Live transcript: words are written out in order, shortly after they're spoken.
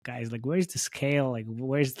guys, like, where's the scale? Like,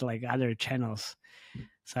 where's the other channels?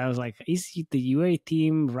 So I was like, is the UA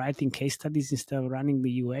team writing case studies instead of running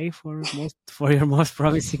the UA for your most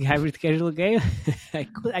promising hybrid casual game?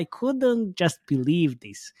 I couldn't just believe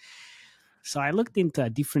this. So I looked into a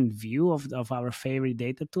different view of our favorite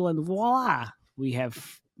data tool, and voila, we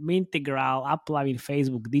have Mintegral, Uplove in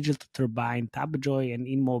Facebook, Digital Turbine, Tabjoy, and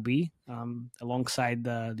InMobi, alongside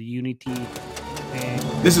the Unity.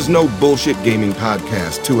 This is no bullshit gaming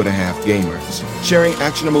podcast, 2.5 Gamers, sharing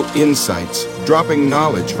actionable insights, dropping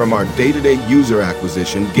knowledge from our day-to-day user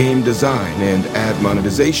acquisition, game design, and ad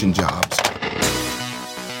monetization jobs.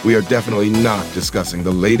 We are definitely not discussing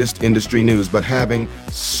the latest industry news, but having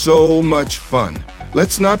so much fun.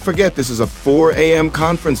 Let's not forget this is a 4 a.m.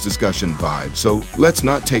 conference discussion vibe, so let's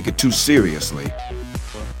not take it too seriously.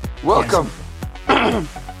 Welcome.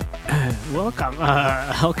 Welcome.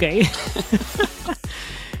 Okay.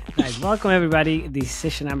 Nice. Welcome, everybody. This is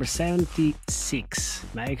session number 76.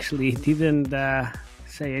 I actually didn't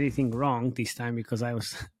say anything wrong this time because I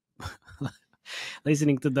was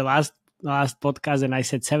listening to the last podcast and I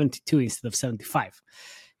said 72 instead of 75.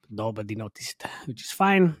 Nobody noticed, which is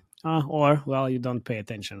fine. Or, well, you don't pay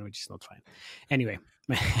attention, which is not fine. Anyway,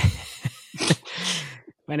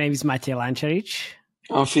 my name is Matej Lančarič.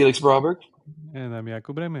 I'm Felix Broberg. And I'm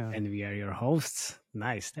Jakub Remia. And we are your hosts.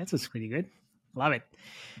 Nice. That was pretty good. Love it.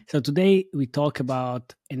 So today we talk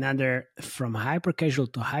about another from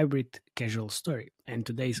hypercasual to hybrid casual story. And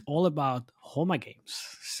today is all about Homa Games.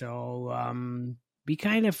 So we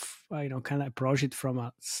kind of approach it from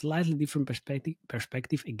a slightly different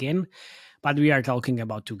perspective again, but we are talking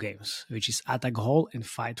about two games, which is Attack Hall and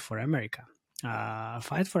Fight for America.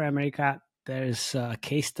 Fight for America, there's a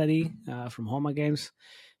case study from Homa Games.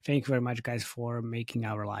 Thank you very much, guys, for making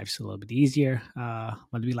our lives a little bit easier.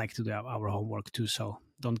 But we like to do our homework too, so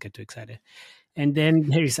don't get too excited. And then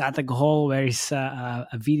there is Attack Hall, where is a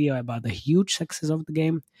video about the huge success of the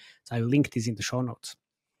game. So I will link this in the show notes.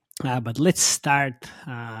 But let's start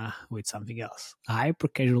with something else.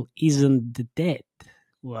 Hypercasual isn't dead.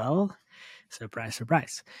 Well, surprise,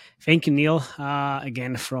 surprise. Thank you, Neil,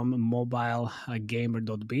 again from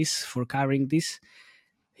mobilegamer.biz for covering this.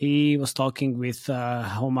 He was talking with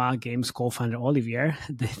Homa Games co-founder Olivier.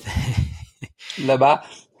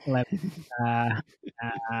 Là-bas.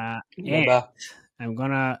 I'm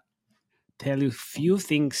going to tell you a few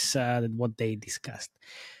things that what they discussed.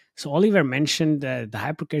 So Oliver mentioned that the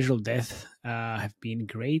hypercasual death have been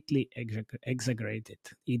greatly exaggerated.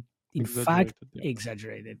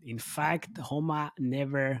 Exaggerated. In fact, Homa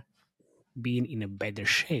never been in a better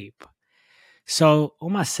shape. So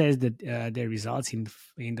Homa says that their results in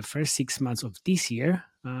the first 6 months of this year,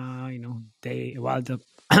 the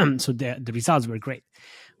results were great.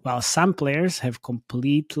 While some players have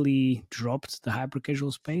completely dropped the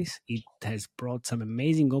hypercasual space, it has brought some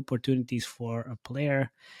amazing opportunities for a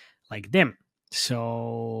player like them.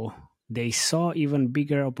 So they saw even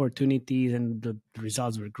bigger opportunities, and the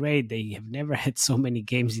results were great. They have never had so many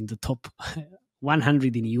games in the top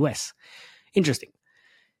 100 in the US. Interesting.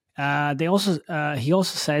 He also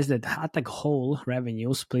says that Attack Hall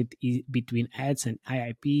revenue split between ads and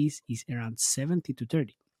IIPs is around 70 to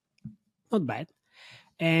 30. Not bad.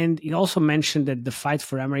 And he also mentioned that the Fight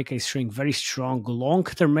for America is showing very strong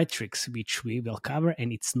long-term metrics, which we will cover,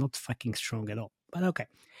 and it's not fucking strong at all. But okay.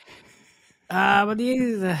 But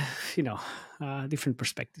different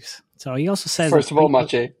perspectives. So he also says... First of all,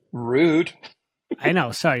 Matej, rude. I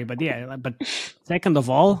know, sorry, but second of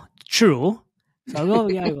all, true. So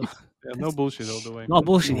no bullshit all the way. No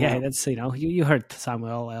bullshit. Yeah, that's you heard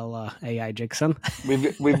Samuel L. AI Jackson.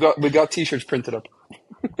 we got t-shirts printed up.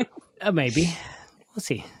 Maybe we'll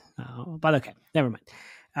see. But okay, never mind.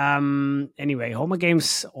 Anyway, Homa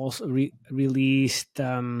Games also released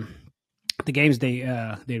the games they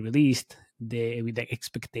released. With the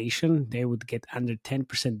expectation they would get under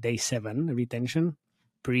 10% day 7 retention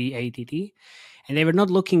pre-ATT, and they were not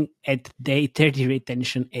looking at day 30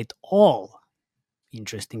 retention at all.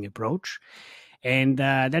 Interesting approach. And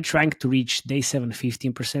they're trying to reach day 7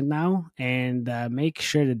 15% now, and make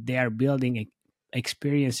sure that they are building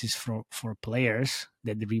experiences for players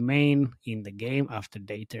that remain in the game after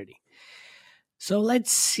day 30. So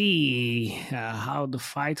let's see how the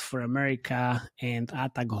Fight for America and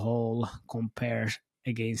Attack Hall compares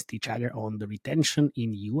against each other on the retention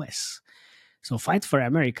in US. So Fight for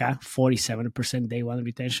America, 47% day 1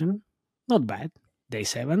 retention. Not bad. Day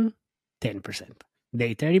 7, 10%.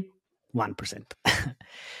 Day 30, 1%.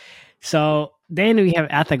 So then we have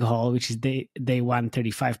Attack Hall, which is day 1,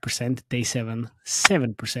 35%, day 7,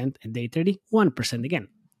 7%, and day 30, 1% again.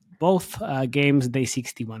 both games day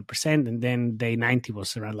 61%, and then day 90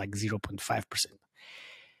 was around like 0.5%.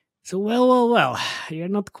 So well, you're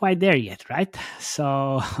not quite there yet, right?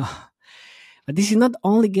 So, but this is not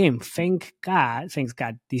only game. Thanks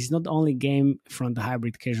God, this is not only game from the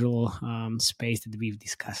hybrid casual space that we've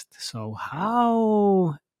discussed. So,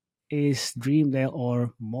 how is Dreamdale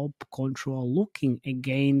or Mob Control looking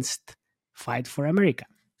against Fight for America?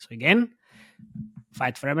 So again,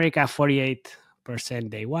 Fight for America 48%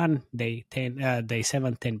 day 1, day 10, day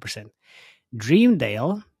 7 10%.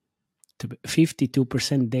 Dreamdale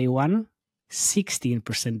 52% day 1,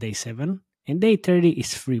 16% day 7, and day 30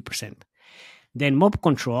 is 3%. Then Mob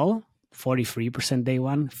Control 43% day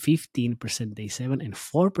 1, 15% day 7, and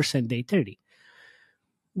 4% day 30.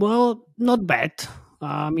 Well, not bad.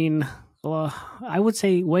 I mean, I would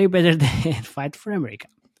say way better than Fight for America.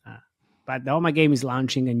 But the Homa Game is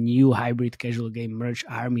launching a new hybrid casual game Merge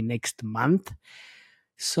Army next month.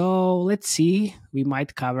 So let's see. We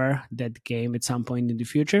might cover that game at some point in the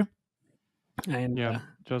future. And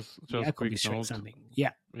just quick note. Something.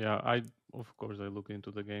 Yeah. I of course I look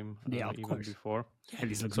into the game even before. Yeah,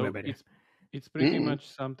 this looks way better. It's pretty much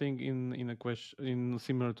something in a question in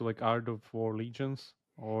similar to like Art of War Legions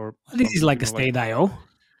or this is like a state.io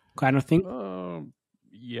kind of thing.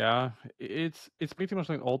 Yeah, it's pretty much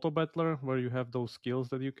like auto battler where you have those skills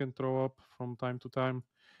that you can throw up from time to time,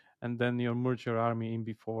 and then you merge your army in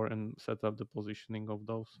before and set up the positioning of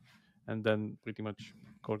those, and then pretty much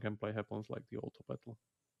core gameplay happens like the auto battle.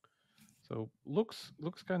 So looks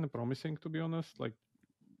kind of promising, to be honest. Like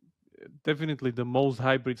definitely the most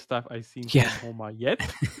hybrid stuff I've seen from Homa yet.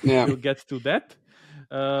 We'll get to that.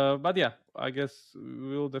 But yeah, I guess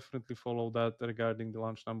we'll definitely follow that regarding the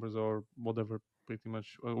launch numbers or whatever, pretty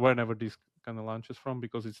much whenever this kind of launches from,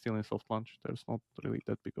 because it's still in soft launch. There's not really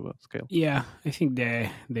that big of a scale. Yeah, I think they're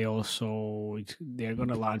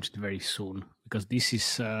gonna launch it very soon, because this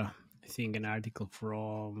is I think an article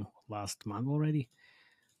from last month already.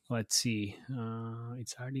 Let's see,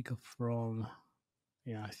 it's article from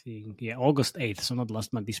I think August 8th, so not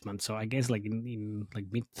last month, this month. So I guess like in like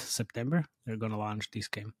mid-September they're gonna launch this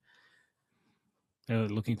game.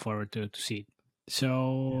 Looking forward to see it.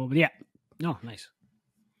 So nice.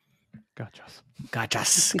 Gotcha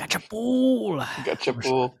pool.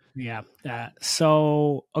 Yeah.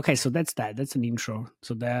 So that's that. That's an intro.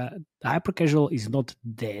 So the hyper casual is not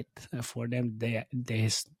dead for them. There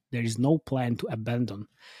is no plan to abandon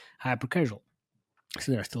hyper casual.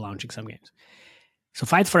 So they're still launching some games. So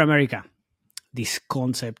Fight for America, this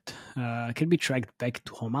concept can be tracked back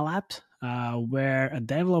to Homa Labs, where a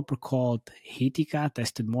developer called Hitika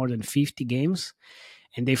tested more than 50 games,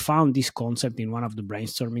 and they found this concept in one of the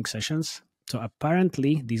brainstorming sessions. So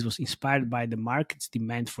apparently this was inspired by the market's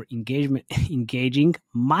demand for engaging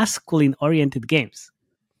masculine-oriented games.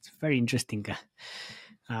 It's very interesting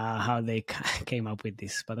how they came up with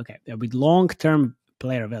this, but okay, with long-term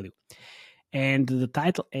player value. And the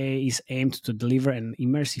title is aimed to deliver an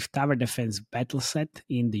immersive tower defense battle set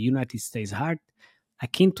in the United States heart,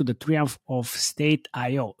 akin to the triumph of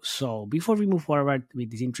State.io. So before we move forward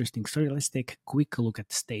with this interesting story, let's take a quick look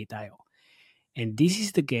at State.io. And this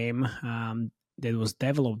is the game that was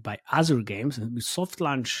developed by Azure Games and with soft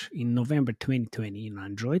launch in November 2020 in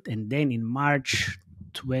Android, and then in March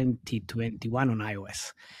 2021 on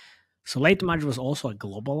iOS. So late March was also a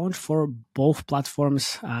global launch for both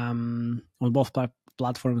platforms, on both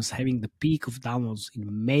platforms having the peak of downloads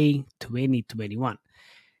in May 2021.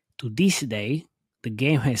 To this day, the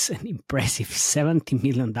game has an impressive 70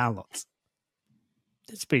 million downloads.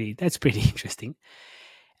 That's pretty interesting.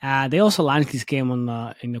 They also launched this game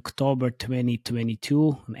in October 2022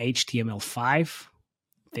 on HTML5.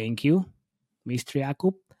 Thank you, Mr.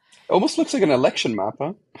 Jakub. Almost looks like an election map,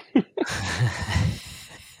 huh?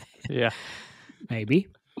 Yeah, maybe.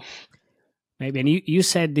 And you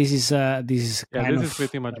said this is this is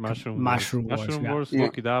pretty much Mushroom Wars.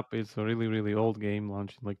 Look it up. It's a really, really old game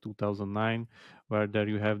launched in like 2009, where there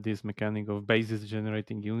you have this mechanic of bases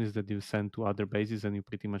generating units that you send to other bases, and you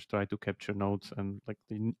pretty much try to capture nodes, and like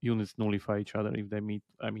the units nullify each other if they meet.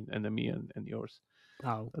 I mean, enemy and yours.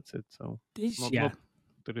 Oh, that's it. So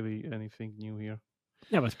not really anything new here.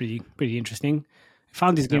 Yeah, it was pretty interesting. I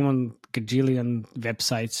found this game on gajillion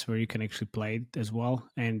websites where you can actually play it as well,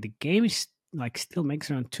 and the game is like still makes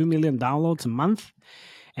around 2 million downloads a month.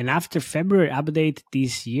 And after February update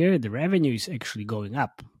this year, the revenue is actually going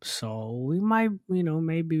up. So we might,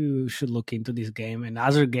 maybe we should look into this game and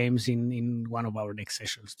other games in one of our next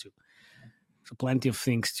sessions too. So plenty of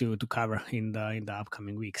things to cover in the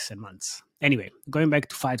upcoming weeks and months. Anyway, going back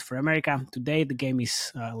to Fight for America, today the game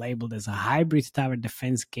is labeled as a hybrid tower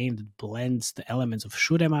defense game that blends the elements of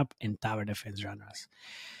shoot 'em up and tower defense genres.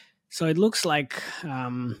 So it looks like,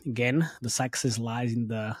 again, the success lies in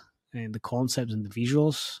the concepts and the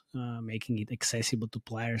visuals, making it accessible to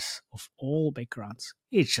players of all backgrounds.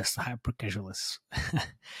 It's just hyper casual as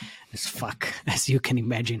fuck, as you can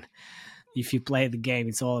imagine. If you play the game,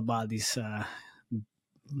 it's all about this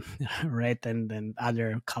red and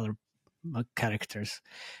other color characters.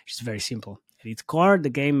 It's very simple. At its core,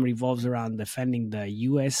 the game revolves around defending the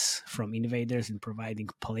US from invaders and providing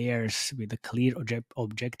players with a clear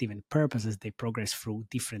objective and purpose as they progress through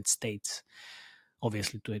different states,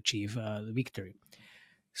 obviously to achieve the victory.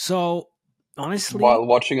 So, honestly, While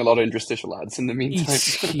watching a lot of interstitial ads in the meantime.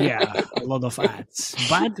 yeah, a lot of ads.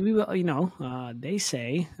 But we will, they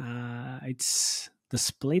say it's the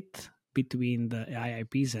split between the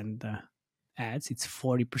IIPs and the ads. It's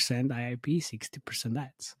 40% IIP, 60%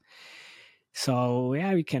 ads. So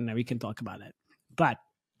yeah, we can talk about that. But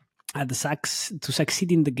to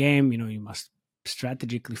succeed in the game, you must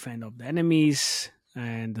strategically fend off the enemies,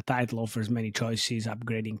 and the title offers many choices: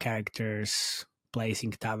 upgrading characters,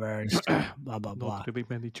 placing towers, blah blah blah. Not really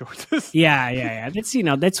many choices. Yeah.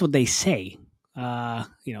 That's what they say. As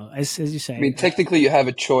you say. I mean, technically you have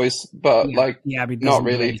a choice, but but not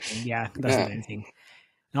really. Doesn't do anything.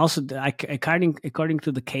 And also, according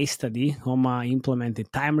to the case study, Homa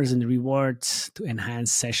implemented timers and rewards to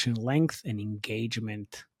enhance session length and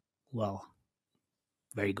engagement. Well,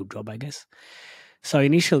 very good job, I guess. So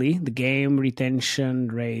initially, the game retention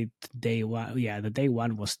rate day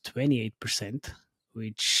one was 28%,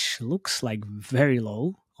 which looks like very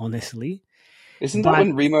low, honestly. Isn't that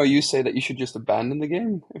when Remo you say that you should just abandon the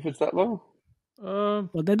game if it's that low? Well,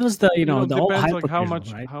 that was the the depends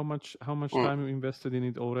like how much time you invested in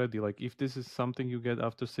it already. Like if this is something you get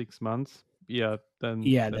after 6 months, then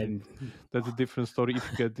that's a different story.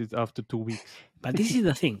 If you get it after 2 weeks, but this is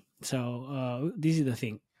the thing. So this is the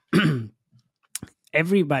thing.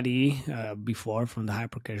 Everybody before from the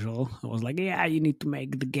hyper casual was like, yeah, you need to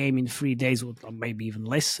make the game in 3 days or maybe even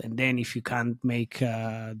less, and then if you can't make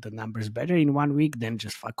the numbers better in 1 week, then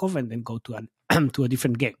just fuck off and then go to a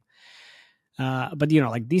different game. But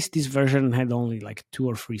like this version had only like 2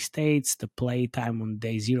 or 3 states. The play time on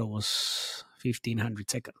day 0 was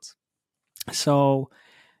 1500 seconds, so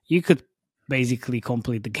you could basically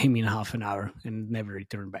complete the game in half an hour and never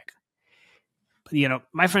return back. But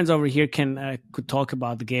my friends over here could talk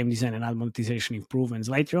about the game design and monetization improvements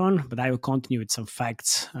later on, but I will continue with some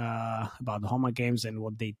facts about the Homa Games and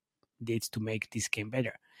what they did to make this game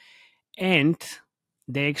better. And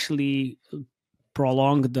they actually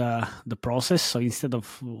prolonged the process. So instead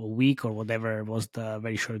of a week or whatever was the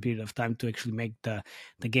very short period of time to actually make the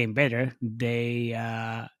game better, they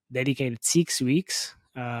dedicated 6 weeks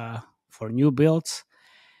for new builds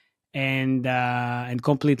and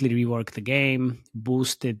completely reworked the game,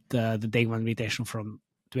 boosted the day one retention from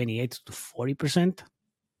 28 to 40%.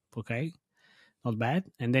 Okay, not bad.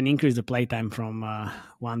 And then increased the playtime from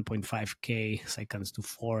 1.5k seconds to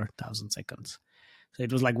 4,000 seconds. So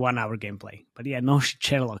it was like 1 hour gameplay. But yeah, no shit,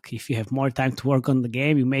 Sherlock. If you have more time to work on the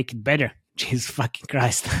game, you make it better. Jesus fucking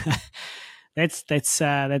Christ. that's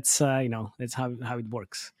how it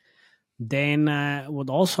works. Then what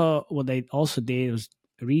they also did was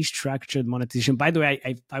restructured monetization. By the way,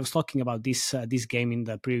 I was talking about this game in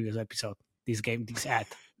the previous episode. This ad.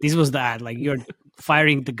 This was the ad. Like you're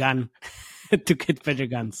firing the gun to get better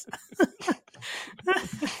guns.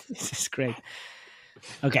 This is great.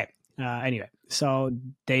 Okay. Anyway, so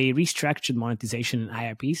they restructured monetization and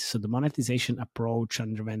IIPs. So the monetization approach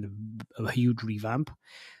underwent a huge revamp.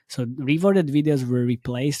 So rewarded videos were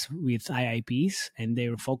replaced with IIPs, and they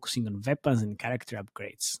were focusing on weapons and character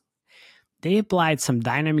upgrades. They applied some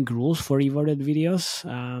dynamic rules for rewarded videos.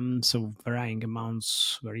 So varying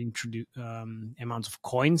amounts were introduced, amounts of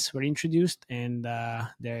coins were introduced, and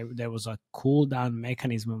there was a cooldown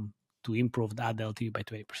mechanism to improve the ad LTV by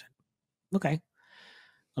 20%. Okay,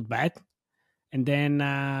 not bad. And then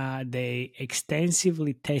they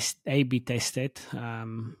extensively A/B tested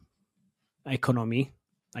economy,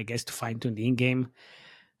 I guess, to fine-tune the in-game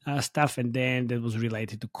stuff, and then that was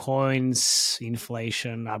related to coins,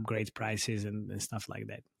 inflation, upgrade prices, and stuff like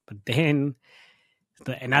that. But then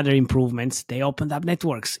another improvements, they opened up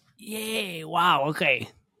networks. Yay! Wow. Okay,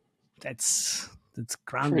 that's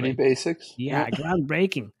groundbreaking. Pretty basics. Yeah,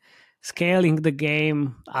 groundbreaking. Scaling the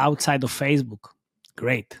game outside of Facebook.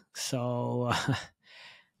 Great. So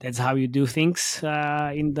that's how you do things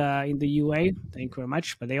in the UA. Thank you very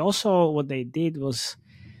much. But they also, what they did was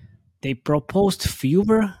They proposed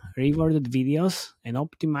fewer rewarded videos and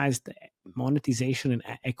optimized monetization and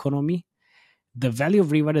economy. The value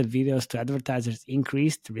of rewarded videos to advertisers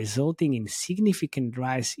increased, resulting in significant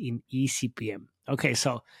rise in eCPM. Okay,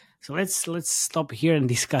 so let's stop here and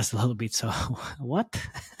discuss a little bit. So what?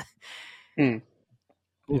 Hmm.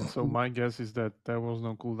 Yeah, so my guess is that there was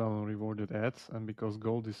no cooldown on rewarded ads, and because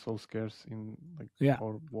gold is so scarce in like Yeah.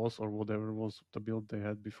 or was or whatever was the build they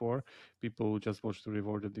had before, people just watch the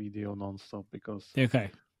rewarded video nonstop because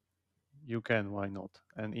Okay. you can, why not?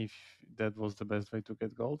 And if that was the best way to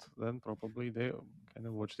get gold, then probably they kind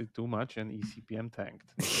of watched it too much and eCPM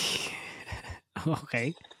tanked.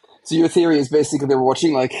 Okay. So your theory is basically they were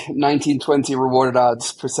watching like 1920 rewarded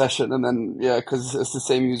ads per session, and then yeah, because it's the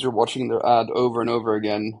same user watching their ad over and over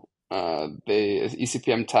again, they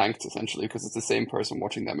ECPM tanked essentially because it's the same person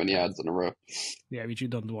watching that many ads in a row. Yeah, which you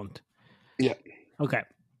don't want. Yeah. Okay.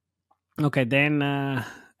 Okay, then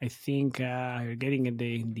I think you're getting at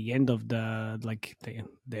the end of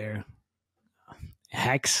their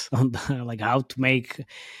hacks on like how to make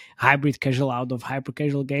hybrid casual out of hyper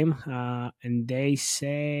casual game, and they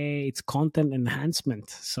say it's content enhancement.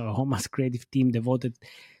 So Homa's creative team devoted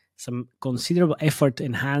some considerable effort to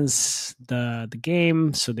enhance the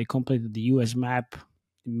game. So they completed the US map,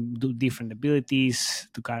 do different abilities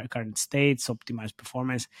to current states, optimize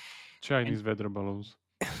performance. Chinese weather balloons.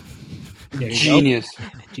 There you Genius. go.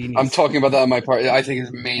 Genius. I'm talking about that on my part. I think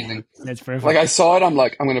it's amazing. That's perfect. Like I saw it, I'm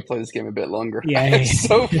like, I'm gonna play this game a bit longer. Yeah, It's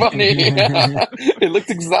so funny. It looked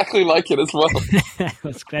exactly like it as well.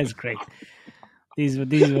 that's great. This is what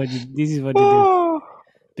you do.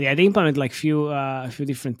 Yeah, they implement like few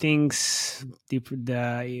different things,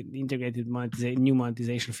 the integrated new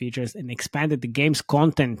monetization features, and expanded the game's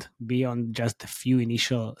content beyond just a few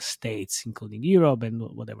initial states, including Europe and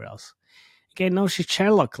whatever else. Okay, no shit,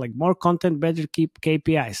 Sherlock. Like more content, better keep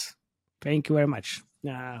KPIs. Thank you very much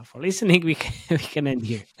for listening. We can end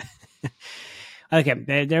here. Okay,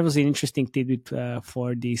 there was an interesting tidbit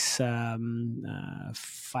for this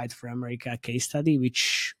Fight for America case study,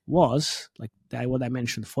 which was like what I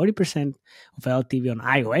mentioned: 40% of LTV on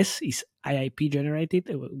iOS is IIP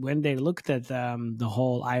generated. When they looked at the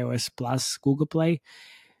whole iOS plus Google Play,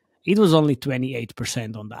 it was only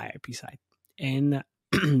 28% on the IIP side, and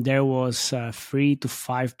there was 3 to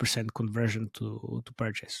 5% conversion to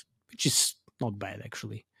purchase, which is not bad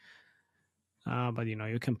actually. But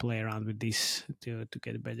you can play around with this to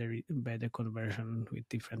get better conversion with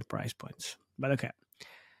different price points. But okay,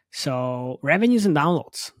 so revenues and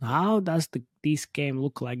downloads. How does this game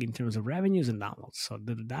look like in terms of revenues and downloads? So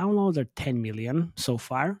the downloads are 10 million so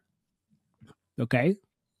far. Okay,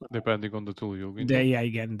 Depending on the tool you look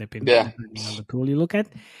depending on the tool you look at.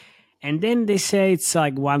 And then they say it's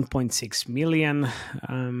like 1.6 million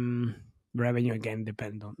revenue. Again,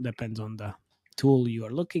 depends on the tool you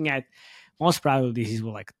are looking at. Most probably this is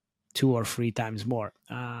like 2 or 3 times more.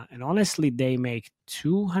 And honestly, they make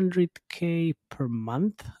 200K per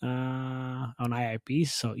month on IIP.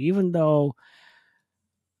 So even though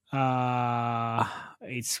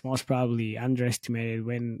it's most probably underestimated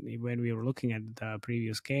when we were looking at the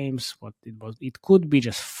previous games, what it could be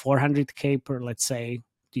just 400K per, let's say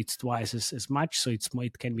it's twice as much. So it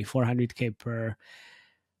can be 400K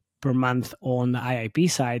per month on the IIP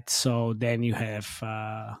side. So then you have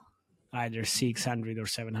either 600 or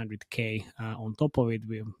 700K on top of it.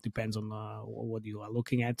 Depends on what you are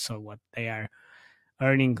looking at. So what they are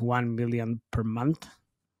earning 1 million per month.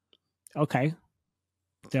 Okay.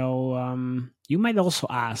 So you might also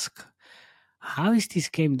ask, how is this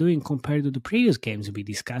game doing compared to the previous games we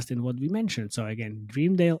discussed and what we mentioned? So again,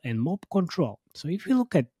 Dreamdale and Mob Control. So if you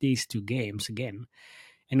look at these two games again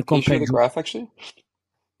and Can you compare show the graph actually?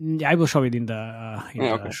 I will show it in the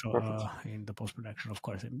in the post production, of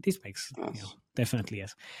course. And this makes definitely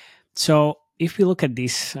yes. So if we look at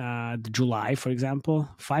this, the July, for example,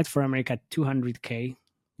 Fight for America 200K,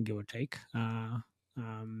 give or take.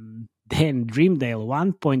 Then Dreamdale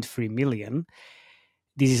 1.3 million.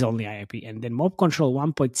 This is only IIP, and then Mob Control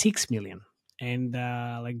 1.6 million. And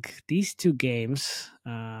like these two games,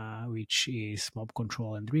 which is Mob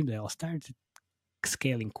Control and Dreamdale, started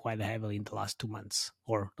scaling quite heavily in the last 2 months,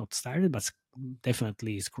 or not started, but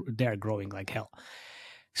definitely they're growing like hell.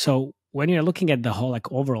 So when you're looking at the whole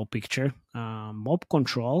like overall picture, Mob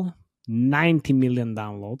Control 90 million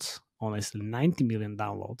downloads, honestly 90 million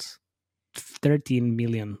downloads, 13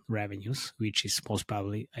 million revenues, which is most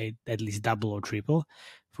probably at least double or triple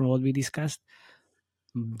from what we discussed.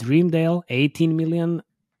 Dreamdale 18 million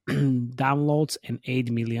downloads and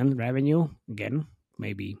 8 million revenue, again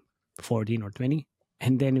maybe 14 or 20.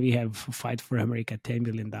 And then we have Fight for America, 10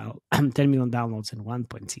 million, 10 million downloads and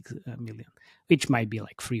 1.6 million, which might be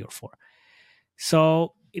like 3 or 4.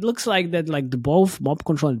 So it looks like that, like the both Mob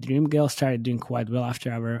Control and Dream Girl started doing quite well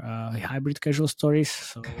after our hybrid casual stories.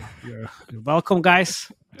 So you're welcome,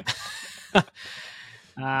 guys.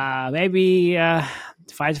 Maybe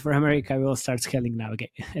Fight for America will start scaling now again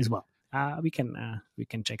as well. We can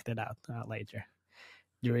check that out later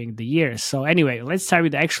during the year. So anyway, let's start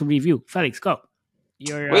with the actual review. Felix, go.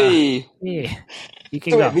 Wait. Yeah, you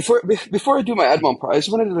can So go. wait, before I do my Edmond part, I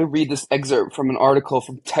just wanted to read this excerpt from an article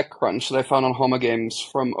from TechCrunch that I found on Homa Games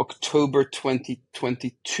from October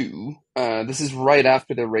 2022. This is right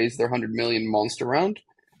after they raised their 100 million monster round.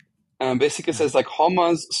 Basically, it says like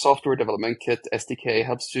Homa's software development kit SDK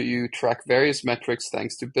helps you track various metrics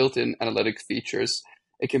thanks to built-in analytic features.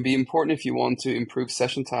 It can be important if you want to improve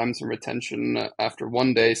session times and retention after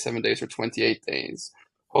 1 day, 7 days, or 28 days.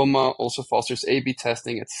 Homa also fosters A/B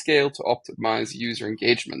testing at scale to optimize user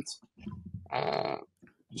engagement.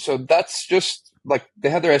 So that's just like they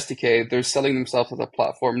have their SDK. They're selling themselves as a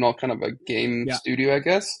platform, not kind of a game studio, I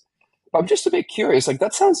guess. But I'm just a bit curious. Like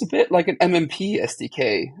that sounds a bit like an MMP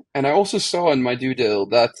SDK. And I also saw in my due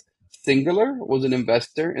diligence that Singular was an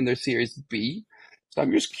investor in their Series B. So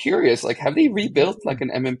I'm just curious. Like, have they rebuilt like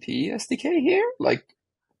an MMP SDK here? Like,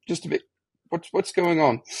 just a bit. What's going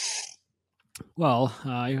on? Well,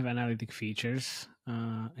 you have analytic features,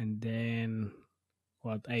 and then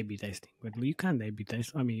what A/B testing. But you can't A/B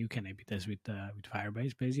test. I mean, you can A/B test with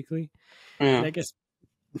Firebase basically. Yeah. But I guess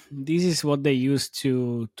this is what they use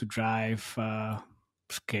to drive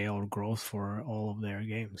scale or growth for all of their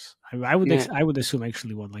games. I would assume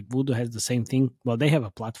actually what like Voodoo has the same thing. Well, they have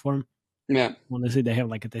a platform. Yeah. Honestly, they have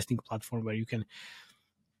like a testing platform where you can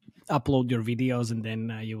upload your videos and then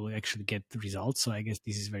you will actually get the results. So I guess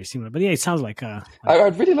this is very similar. But yeah, it sounds like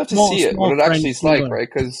I'd really love to see it, what it actually is like, right?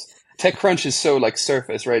 Because TechCrunch is so like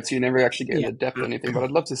surface, right? So you never actually get into depth or anything, but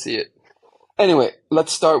I'd love to see it. Anyway,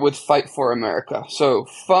 let's start with Fight for America. So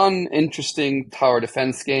fun, interesting tower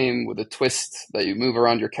defense game with a twist that you move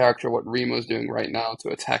around your character, what Remo's doing right now to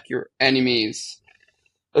attack your enemies.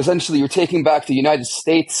 Essentially, you're taking back the United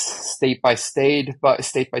States state by state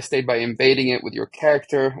by invading it with your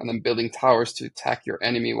character and then building towers to attack your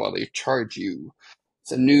enemy while they charge you.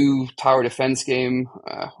 It's a new tower defense game,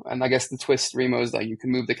 and I guess the twist, Remo, is that you can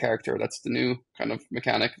move the character. That's the new kind of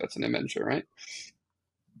mechanic. That's an adventure, right?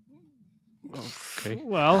 Okay.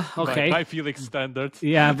 Well, okay. By Felix standards.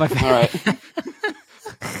 Yeah, but all right.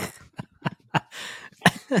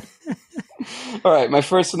 All right, my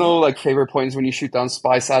personal like favorite point is when you shoot down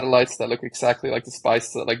spy satellites that look exactly like the spy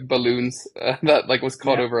like balloons that like was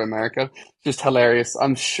caught over America. Just hilarious.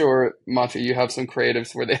 I'm sure, Mata, you have some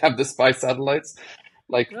creatives where they have the spy satellites.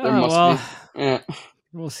 Like there must be. Yeah.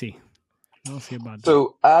 We'll see. We'll see about that.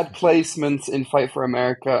 So ad placements in Fight for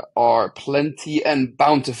America are plenty and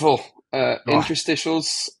bountiful.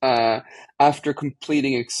 Interstitials after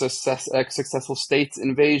completing a successful state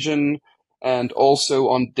invasion, and also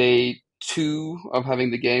on day 2 of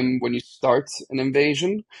having the game when you start an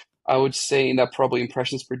invasion. I would say that probably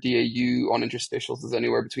impressions per DAU on interstitials is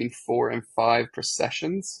anywhere between 4 and 5 per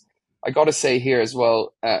sessions. I gotta say here as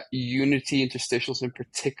well, Unity interstitials in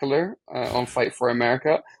particular on Fight for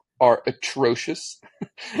America are atrocious.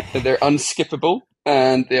 They're unskippable,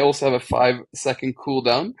 and they also have a 5-second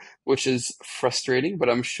cooldown, which is frustrating, but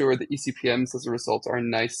I'm sure the ECPMs as a result are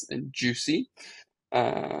nice and juicy.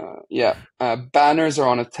 Banners are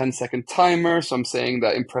on a 10-second timer, so I'm saying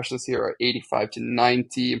that impressions here are 85 to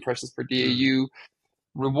 90 impressions per DAU.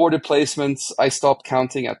 Rewarded placements, I stopped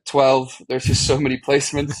counting at 12. There's just so many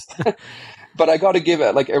placements. But I got to give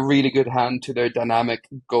it like a really good hand to their dynamic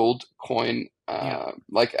gold coin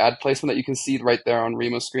like ad placement that you can see right there on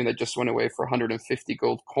Remo's screen that just went away for 150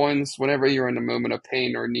 gold coins. Whenever you're in a moment of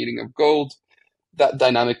pain or needing of gold, that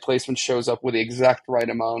dynamic placement shows up with the exact right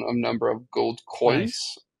amount of number of gold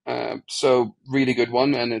coins. Nice. So really good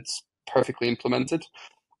one, and it's perfectly implemented.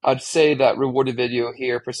 I'd say that rewarded video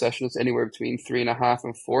here per session is anywhere between 3.5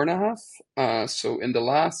 and 4.5. So in the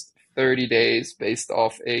last 30 days, based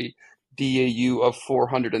off a DAU of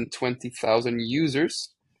 420,000 users,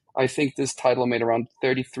 I think this title made around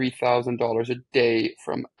 $33,000 a day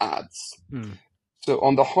from ads. So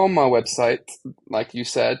on the Homa website, like you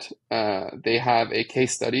said, they have a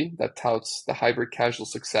case study that touts the hybrid casual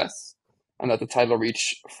success, and that the title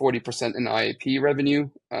reached 40% in IAP revenue.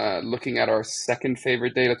 Looking at our second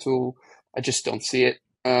favorite data tool, I just don't see it.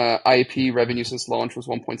 IAP revenue since launch was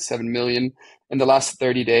 1.7 million. In the last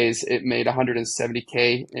 30 days, it made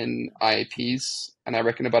 170K in IAPs, and I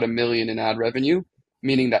reckon about $1 million in ad revenue.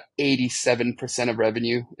 meaning that 87% of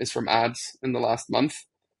revenue is from ads in the last month.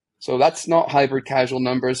 So that's not hybrid casual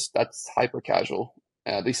numbers. That's hyper casual,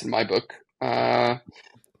 at least in my book.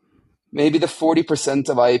 Maybe the 40%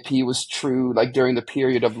 of IP was true, like during the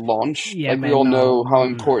period of launch. Yeah, Like we man. all No, know how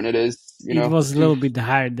important it is, you it know. was a little bit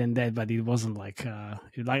higher than that, but it wasn't like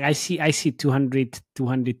I see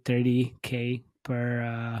 230K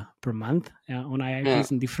per month on Yeah.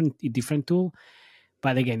 IIPs in different tool.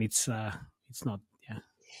 But again, it's not. Yeah,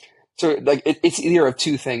 So like it's either of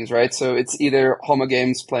two things, right? So it's either Homa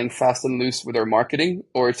Games playing fast and loose with their marketing,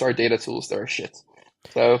 or it's our data tools that are shit.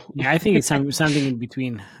 So yeah. I think it's something in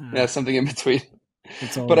between. yeah, something in between.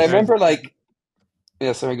 It's But I always. Yeah, remember like,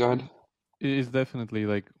 yeah, sorry, go ahead. it's definitely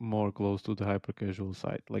like more close to the hyper casual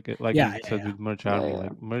side. Like Yeah, we yeah, said yeah. with Merch Yeah, Army, yeah,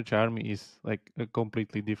 like Merch Army is like a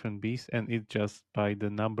completely different beast, and it's just by the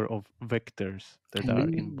number of vectors that are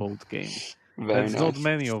in Ooh, both games. very That's not nice.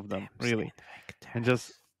 many of them, stems really. and And just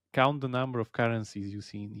vectors. count the number of currencies you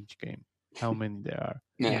see in each game. How many there are.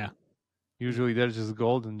 Yeah, Yeah, Usually they're just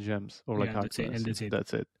gold and gems or like yeah. hard That's it, and currency.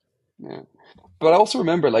 that's it. That's it. yeah. But I also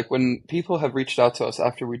remember, like, when people have reached out to us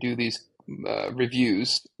after we do these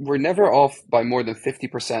reviews, we're never off by more than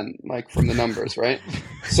 50%, like from the numbers, right?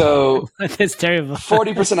 So That's terrible.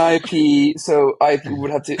 40% IP, so IP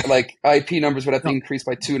would have to, like, IP numbers would have to No, increase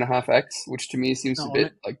by 2.5x, which to me seems a no.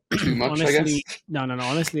 bit like too much, I guess. Honestly, no.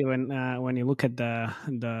 Honestly, when you look at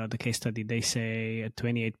the case study, they say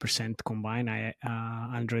 28% combined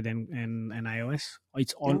Android and iOS.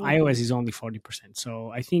 It's on Oh, iOS is only 40%.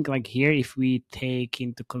 So I think like here, if we take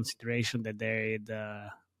into consideration that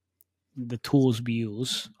the tools we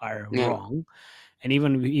use are yeah, wrong, and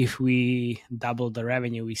even if we double the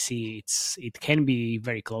revenue, we see it can be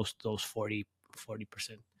very close to those 40%,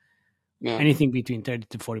 yeah, anything between 30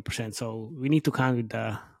 to 40%. So we need to count with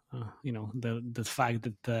the fact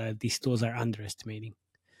that these tools are underestimating.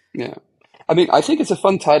 yeah. I mean, I think it's a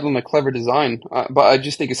fun title and a clever design, but I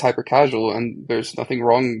just think it's hyper casual, and there's nothing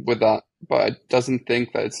wrong with that. But I doesn't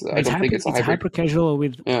think that it's. But I don't think it's a it's hybrid. hyper casual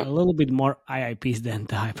with Yeah, a little bit more IIPs than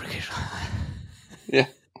the hyper casual. yeah.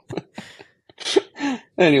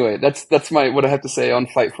 Anyway, that's my what I have to say on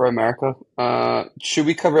Fight for America. Should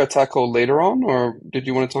we cover Attack Hole later on, or did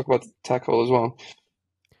you want to talk about Attack Hole as well?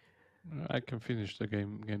 I can finish the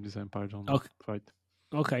game design part on Okay. Fight.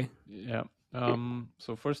 Okay. Yeah.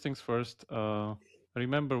 So first things first,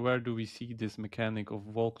 remember where do we see this mechanic of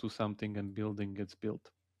walk to something and building gets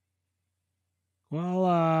built?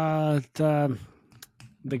 Well,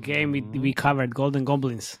 the game we covered, Golden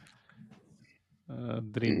Goblins.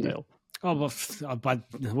 Mm. Dreamdale. Oh, but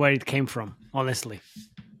where it came from, honestly.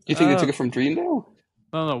 You think they took it from Dreamdale?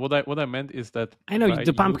 No. What I meant is that I know by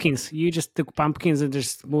the you, pumpkins. You just took pumpkins and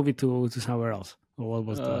just move it to somewhere else. Or what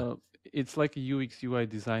was the? it's like a UX UI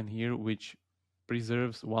design here, which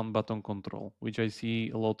preserves one button control, which I see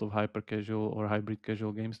a lot of hyper casual or hybrid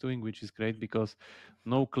casual games doing, which is great because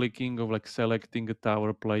no clicking of like selecting a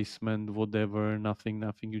tower placement, whatever, nothing.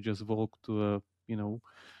 You just walk to a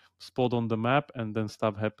spot on the map and then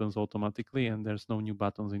stuff happens automatically and there's no new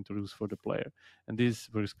buttons introduced for the player. And this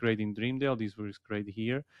works great in Dreamdale, this works great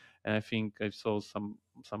here. And I think I saw some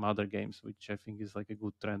other games which I think is like a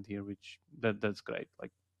good trend here, which that's great.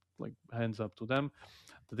 Like hands up to them.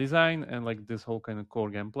 The design and like this whole kind of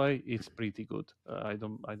core gameplay is pretty good. I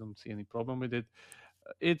don't see any problem with it.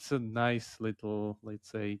 It's a nice little,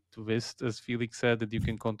 let's say, twist, as Felix said, that you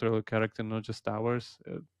can control a character, not just towers.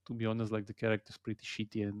 To be honest, like the character's pretty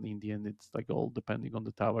shitty, and in the end, it's like all depending on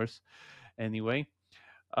the towers. Anyway,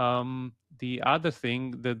 the other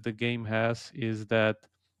thing that the game has is that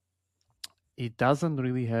it doesn't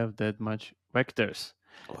really have that much vectors,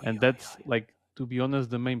 and that's like, to be honest,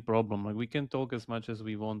 the main problem. Like we can talk as much as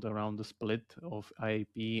we want around the split of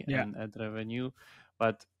IAP Yeah. and ad revenue,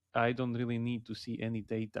 but I don't really need to see any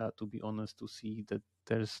data, to be honest, to see that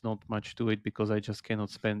there's not much to it, because I just cannot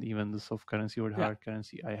spend even the soft currency or the Yeah. hard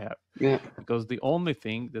currency I have. Yeah, Because the only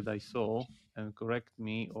thing that I saw, and correct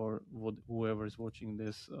me or whoever is watching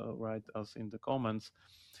this, write us in the comments,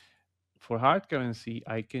 for hard currency,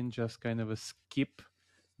 I can just kind of skip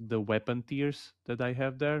the weapon tiers that I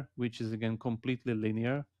have there, which is again completely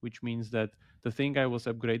linear, which means that the thing I was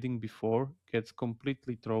upgrading before gets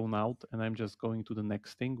completely thrown out and I'm just going to the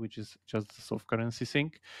next thing, which is just the soft currency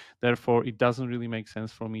sync. Therefore, it doesn't really make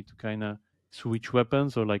sense for me to kind of switch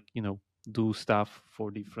weapons or like, do stuff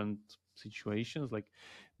for different situations. Like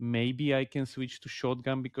maybe I can switch to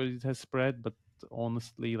shotgun because it has spread, but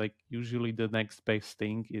honestly, like usually the next best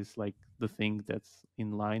thing is like the thing that's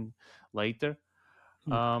in line later.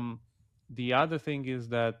 Hmm. The other thing is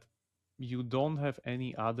that you don't have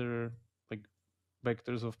any other like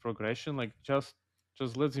vectors of progression. Like just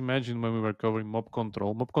just let's imagine when we were covering mob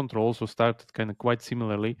control. Mob control also started kind of quite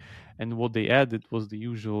similarly, and what they added was the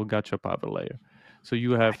usual gacha power layer. So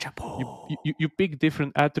you have you pick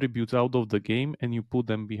different attributes out of the game and you put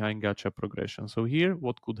them behind gacha progression. So here,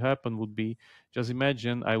 what could happen would be, just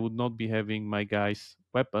imagine I would not be having my guy's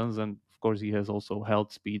weapons, and of course he has also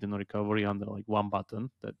health, speed, and recovery under like one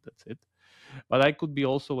button. That's it. But I could be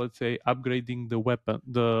also, let's say, upgrading the weapon,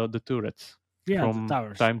 the turrets Yeah, the from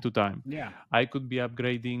towers. time to time. Yeah. I could be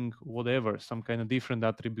upgrading whatever, some kind of different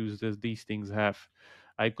attributes that these things have.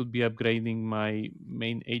 I could be upgrading my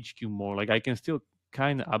main HQ more. Like I can still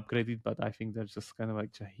kind of upgrade it, but I think there's just kind of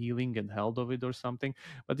like a healing and health of it or something.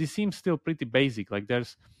 But it seems still pretty basic. Like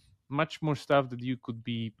there's much more stuff that you could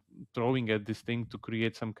be throwing at this thing to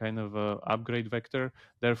create some kind of upgrade vector,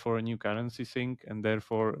 therefore a new currency sink, and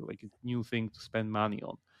therefore like a new thing to spend money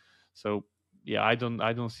on. So yeah, I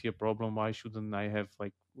don't see a problem. Why shouldn't I have,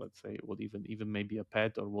 like, let's say, what, even maybe a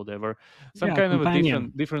pet or whatever, some kind of a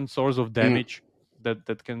different source of damage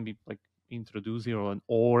that can be like introduced here, or an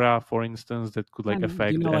aura, for instance, that could like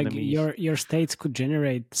affect enemies. Like your states could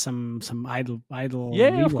generate some idle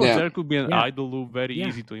yeah, of course, rewards. there could be an idle loop, very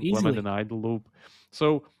easy to implement an idle loop.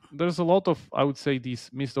 So there's a lot of, I would say,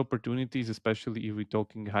 these missed opportunities, especially if we're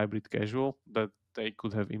talking hybrid casual, that they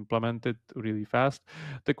could have implemented really fast.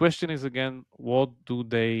 The question is again, what do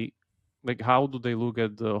they like? How do they look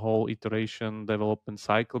at the whole iteration development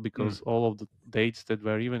cycle? Because all of the dates that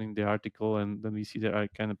were even in the article, and then we see that are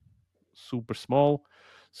kind of super small,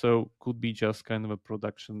 so could be just kind of a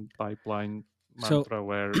production pipeline mantra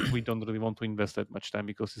where we don't really want to invest that much time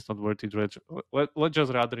because it's not worth it. Let's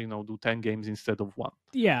just rather do 10 games instead of one.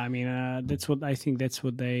 Yeah, I mean that's what I think. That's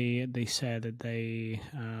what they said, that they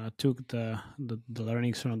took the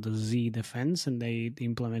learnings from the Z defense and they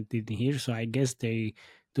implemented it here. So I guess they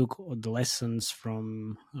took the lessons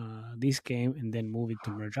from this game and then move it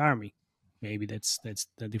to Merge Army. Maybe that's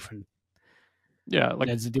the different. Yeah, like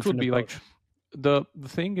that's the could different be approach. like the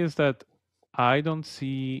thing is that I don't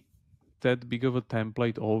see that big of a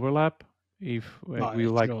template overlap. If we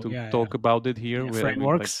like to talk about it here, where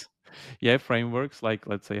frameworks. Frameworks like,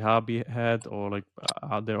 let's say, Hobby Head or like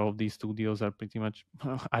other of these studios are pretty much.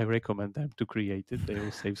 I recommend them to create it. They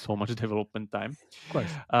will save so much development time. Of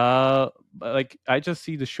course. Like I just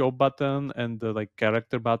see the show button and the like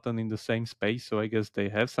character button in the same space, so I guess they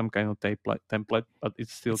have some kind of template, but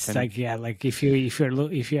it's still like like if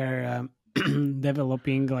you're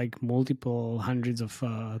developing like multiple hundreds of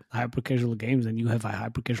hyper casual games and you have a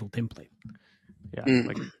hyper casual template. Yeah,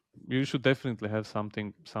 like you should definitely have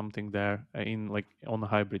something there in like on the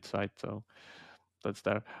hybrid side. So that's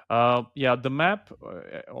there. The map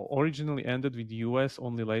originally ended with the US.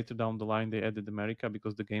 Only later down the line they added America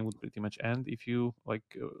because the game would pretty much end if you like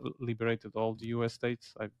liberated all the US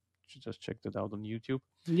states. I just checked it out on YouTube.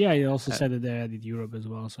 Yeah, you also said that they added Europe as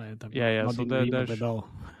well. So not so in Europe at all.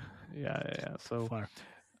 So far.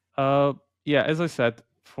 As I said,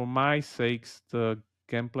 for my sakes, the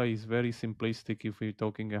gameplay is very simplistic if we're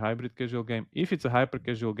talking a hybrid casual game. If it's a hyper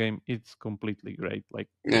casual game, it's completely great. Like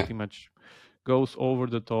pretty much goes over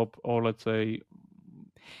the top, or let's say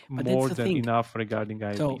more than enough regarding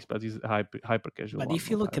IPs, but it's hyper casual. But if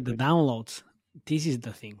you look at the downloads, this is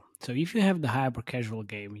the thing. So if you have the hyper casual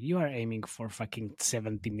game, you are aiming for fucking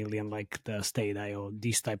 70 million, like the State.io,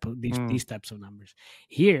 these types of numbers.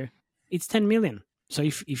 Here, it's 10 million. So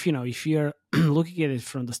if you're looking at it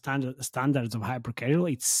from the standards of hyper casual,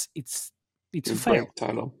 it's a fail.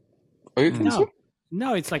 Title. Oh, you think so?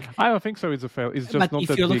 No, it's like I don't think so. It's a fail. It's just but not if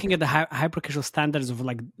that you're big. looking at the hyper casual standards of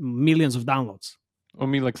like millions of downloads. I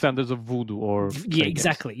mean, like standards of Voodoo or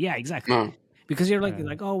exactly. Yeah, exactly. No. Because you're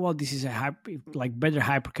like, oh well, this is a better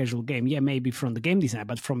hyper casual game. Yeah, maybe from the game design,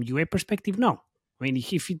 but from UA perspective, no. I mean, if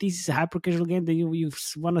this is a hyper casual game, then you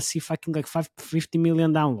want to see fucking like 50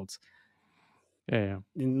 million downloads. Yeah.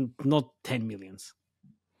 Not 10 millions.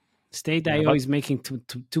 State.io is making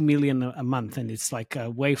 2 million a month, and it's like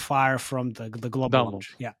way far from the global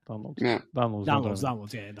launch. Yeah. Downloads.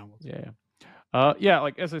 Yeah.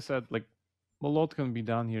 Like as I said, like a lot can be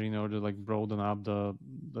done here in order to like broaden up the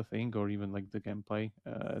thing, or even like the gameplay.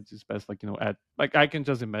 It's best add, like I can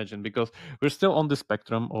just imagine, because we're still on the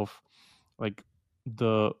spectrum of like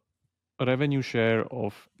the revenue share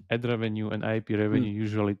of ad revenue and IP revenue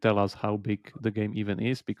usually tell us how big the game even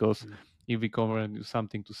is, because if we compare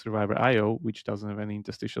something to Survivor.io, which doesn't have any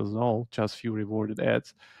interstitials at all, just few rewarded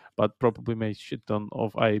ads, but probably makes shit ton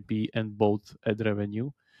of IP and both ad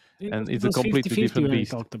revenue. And it's a completely different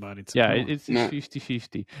beast. Talked about it, so it's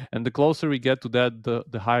 50-50. And the closer we get to that,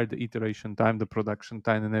 the higher the iteration time, the production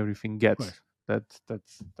time, and everything gets. That's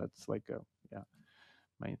like a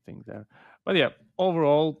main thing there. But yeah,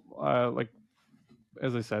 overall, like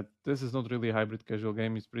as I said, this is not really a hybrid casual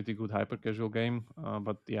game. It's pretty good hyper casual game.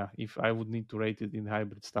 But yeah, if I would need to rate it in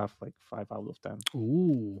hybrid stuff, like 5 out of 10.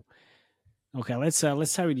 Ooh. Okay, let's start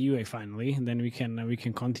with UA finally, and then we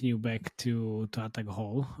can continue back to Attack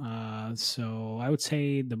Hall. So I would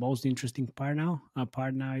say the most interesting part now.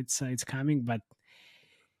 It's coming, but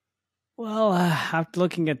well, after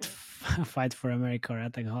looking at Fight for America or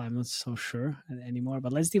Attack Hall, I'm not so sure anymore.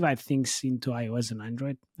 But let's divide things into iOS and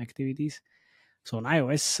Android activities. So on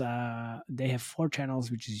iOS, they have 4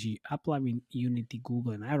 channels, which is Uploading, Unity,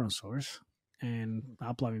 Google, and Iron Source. And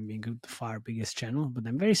Uploading being the far biggest channel. But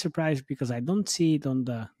I'm very surprised because I don't see it on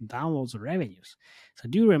the downloads or revenues. So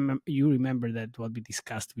do you remember that what we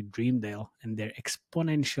discussed with Dreamdale and their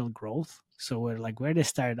exponential growth? So where they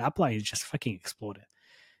started Uploading, it just fucking exploded.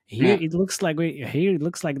 Here it looks like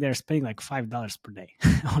they're spending like $5 per day.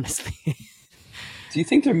 Honestly. Do you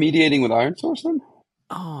think they're mediating with Iron Source then?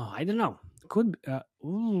 Oh, I don't know. Could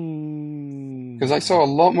Because I saw a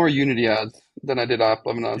lot more Unity ads than I did App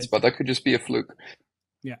Lemon ads, but that could just be a fluke.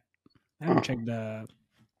 Yeah, I haven't checked the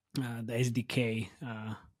SDK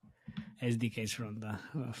SDKs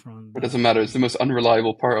from. It doesn't matter. It's the most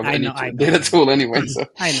unreliable part of any I know. data tool anyway. So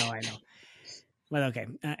I know. But okay.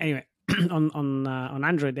 Anyway, on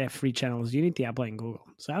Android they have 3 channels: Unity, Apple, and Google.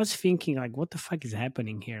 So I was thinking, like, what the fuck is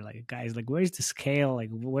happening here? Like, guys, like, where's the scale? Like,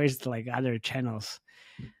 where's the other channels?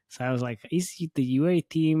 So I was like, is it the UA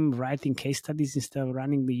team writing case studies instead of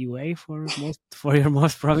running the UA for your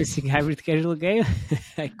most promising hybrid casual game?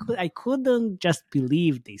 I couldn't just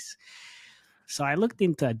believe this. So I looked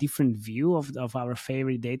into a different view of our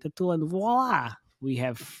favorite data tool, and voila, we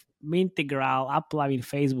have Mintegral, Uplavin,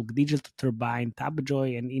 Facebook, Digital Turbine,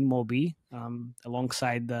 Tabjoy, and InMobi,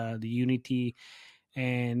 alongside the Unity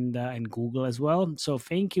and Google as well. So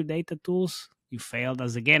thank you, data tools. You failed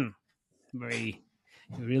us again.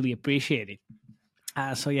 Really appreciate it.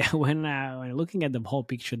 So yeah, when looking at the whole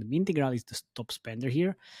picture, the Mintegral is the top spender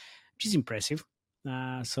here, which is impressive.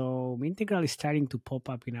 So Mintegral is starting to pop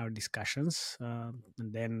up in our discussions, and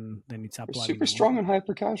then it's up. They're super strong and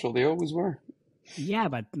hyper casual. They always were. Yeah,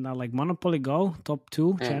 but not like Monopoly Go, top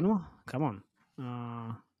 2 channel. Come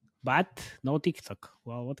on. But no TikTok.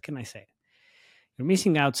 Well, what can I say? You're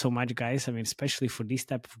missing out so much, guys. I mean, especially for this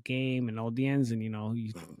type of game and audience. And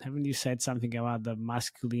haven't you said something about the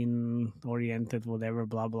masculine-oriented, whatever,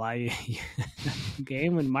 blah blah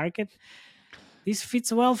game and market? This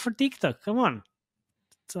fits well for TikTok. Come on,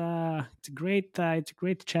 it's a great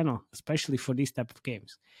channel, especially for this type of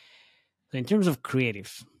games. So in terms of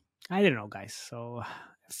creative, I don't know, guys. So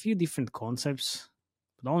a few different concepts,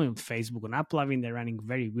 but only on Facebook. On Uplavin, they're running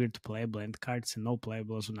very weird playable end cards and no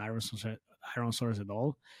playables on Iron Source at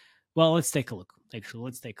all. Well, let's take a look. Actually,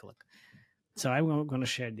 let's take a look. So I'm going to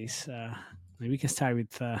share this. We can start with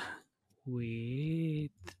the.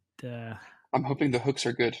 I'm hoping the hooks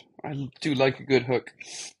are good. I do like a good hook.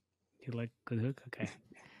 You like good hook? Okay.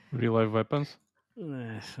 Real life weapons.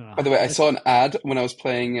 By the way, I saw an ad when I was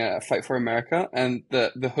playing Fight for America, and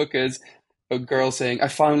the hook is a girl saying, "I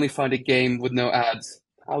finally found a game with no ads.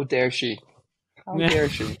 How dare she? How dare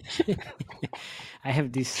she?" I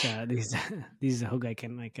have this this is a hook I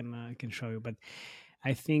can show you, but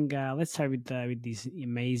I think let's start with these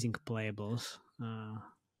amazing playables,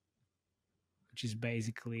 which is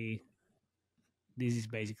basically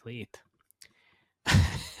it.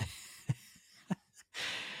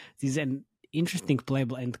 This is an interesting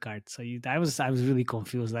playable end card. So I was really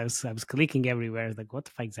confused. I was clicking everywhere, like, what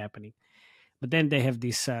the fuck is happening? But then they have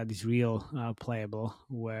this real playable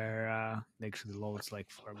where it actually loads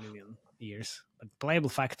like for 1 million years. But Playable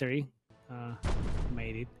Factory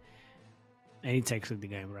made it, and it's actually the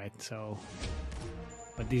game, right? So,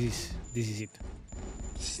 but this is it.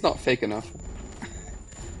 It's not fake enough.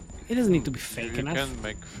 It doesn't need to be fake enough. You can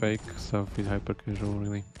make fake stuff with hyper casual,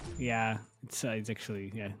 really. Yeah, it's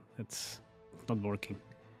actually it's not working.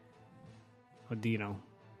 But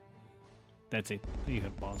that's it. You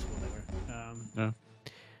have balls, whatever. Yeah.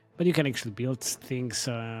 But you can actually build things.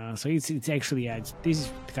 So it's actually this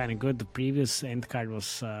is kind of good. The previous end card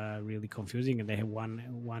was really confusing, and they have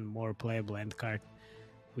one more playable end card,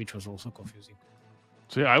 which was also confusing.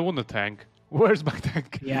 So I want a tank. Where's my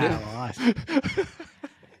tank? Yeah,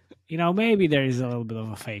 well, maybe there is a little bit of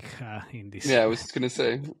a fake in this. Yeah, I was just gonna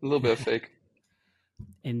say a little bit of fake.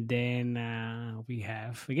 And then we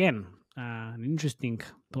have again an interesting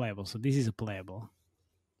playable. So this is a playable.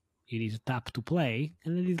 You need to tap to play,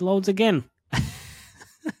 and then it loads again. I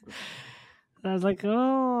was like,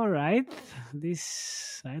 all right,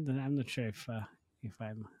 this I'm not sure if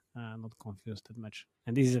I'm not confused that much.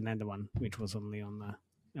 And this is another one which was only on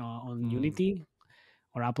on Unity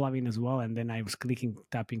or uploading as well, and then I was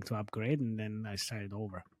tapping to upgrade, and then I started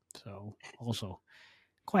over. So also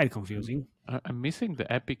quite confusing. I'm missing the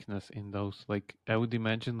epicness in those. Like I would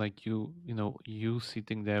imagine, like you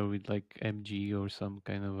sitting there with like MG or some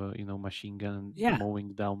kind of a machine gun Yeah,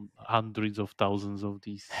 mowing down hundreds of thousands of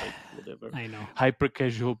these like whatever I know. hyper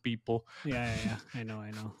casual people. Yeah. I know.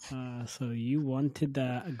 So you wanted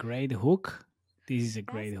a great hook. This is a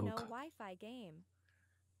great Best hook. no Wi-Fi game.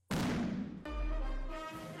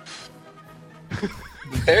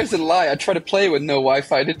 There's a lie. I tried to play with no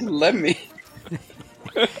Wi-Fi. It didn't let me.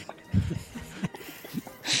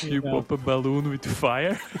 You pop a balloon with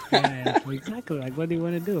fire. Yeah, exactly. Like, what do you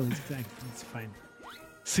want to do? It's fine.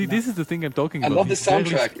 See, this is the thing I'm talking I about. love the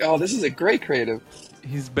soundtrack. Oh, this is a great creative.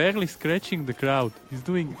 He's barely scratching the crowd. He's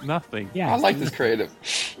doing nothing. Yeah, I like this creative.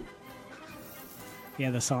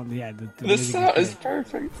 Yeah, the sound. Yeah, the The music sound is great.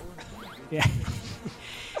 perfect. Yeah,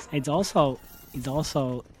 it's also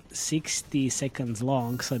 60 seconds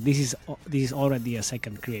long. So this is already a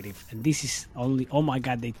second creative, and this is only. Oh my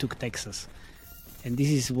god, they took Texas, and this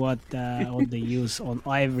is what they use on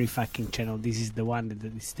every fucking channel. This is the one that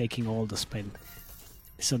is taking all the spend.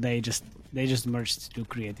 So they just merged two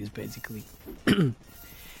creatives basically.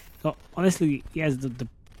 So honestly, yes, the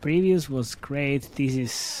previous was great. This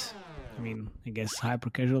is, I mean, I guess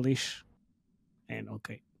hyper casual-ish, and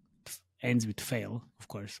okay, ends with fail, of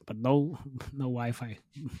course, but no Wi-Fi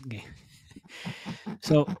game.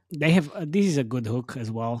 So they have this is a good hook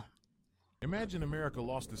as well. Imagine America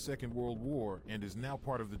lost the Second World War and is now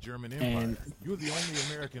part of the German Empire. And- You're the only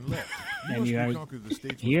American left. You And must you are reconquer the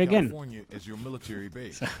states here with again. California as your military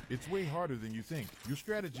base. It's way harder than you think. Your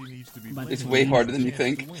strategy needs to be. But It's way harder than you chance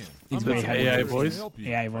think. to win. It's I'm way not harder. saying AI I'm gonna voice? help you.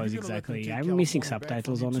 AI Are you voice, gonna let exactly. them take I'm missing California back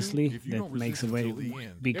subtitles, from you too? honestly. If you That don't makes a resist very until the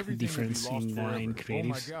end, big everything will be difference lost in forever.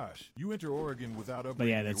 creatives. Oh my gosh, you enter Oregon without upgrading But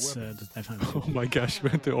yeah, your that's weapons. definitely. Oh my gosh,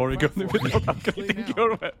 went to Oregon without upgrading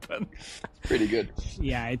your weapon. Pretty good.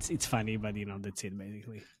 Yeah, it's funny, but that's it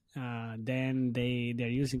basically. Then they're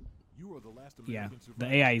using You are the last yeah American the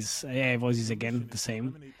survivor. AI voice is Your again mission the is to same,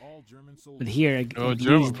 eliminate all German but soldiers. here Oh, at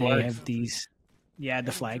German least they flags. have these. Yeah,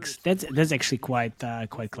 the flags. That's actually quite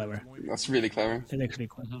clever. That's really clever. That's actually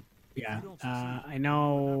quite. Yeah, I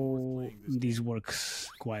know this works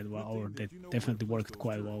quite well, or that definitely worked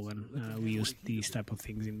quite well when we used these type of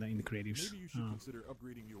things in the creatives. Maybe you should consider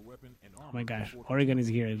upgrading your weapon and Oh armor my gosh, before Oregon is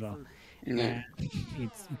here as well. Yeah.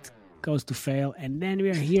 It goes to fail, and then we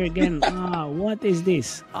are here again. What is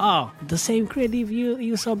this? Oh, the same creative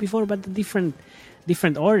you saw before, but the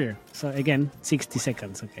different order. So again, 60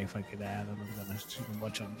 seconds. Okay, fuck it. I'm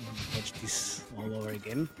not gonna watch this all over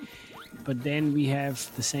again. But then we have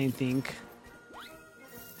the same thing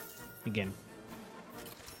again.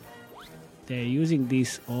 They're using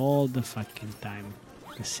this all the fucking time.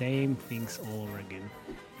 The same things all over again.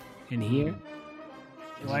 And here,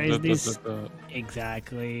 what is this?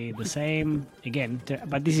 Exactly the same again.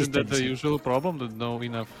 But this is Isn't that the 30 usual problem that no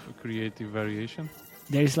enough creative variation?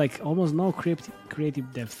 There's like almost no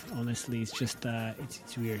creative depth. Honestly, it's just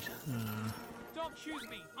it's weird. Don't choose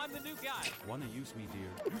me. I'm the new guy. Wanna use me, dear?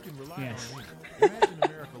 you can rely Yes. on me. Imagine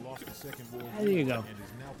America lost the Second World War There you go. and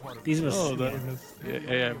is now part of This the was Oh, that yeah, has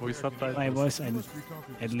AI voice subtitles. my voice, You and must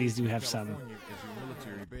reconquer the at least states we have with some California as your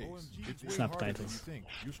military base. It's way subtitles. harder than you think.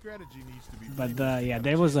 Your strategy needs to be But focused. yeah,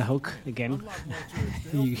 there was a hook again. Unlock more turrets to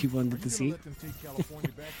help you you. wanted Are to you see. gonna let them take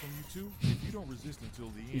California back from you too? If you don't resist until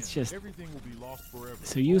the end, It's just- everything will be lost forever.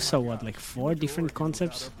 So you Oh my saw what, gosh, like you 4 went to different Oregon without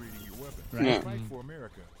concepts? upgrading your weapons. Right. Yeah. Fight for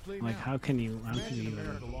America. Play Like now. how can you Imagine even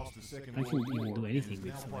America lost the Second how can World you even War do and anything is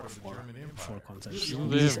with now like part of the German Empire. four concepts? Shouldn't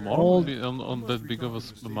This they is have all. more on that big of a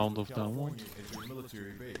amount of download?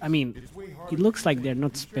 I mean, it looks like they're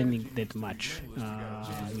not spending that much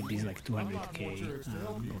with these like 200k.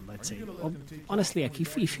 Let's say, honestly, like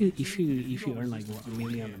if you earn like $1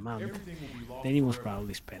 million a month, then you must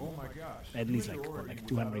probably spend at least like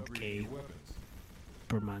 200k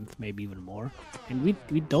per month, maybe even more. And with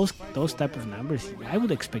those type of numbers, I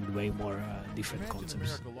would expect way more different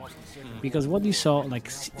concepts. Because what you saw, like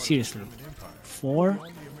seriously, 4,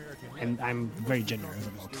 and I'm very generous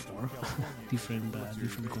about 4 different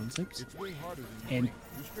concepts, and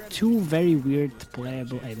 2 very weird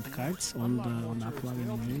playable end cards on the upload in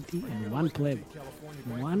Unity, and 1 playable,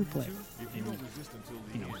 and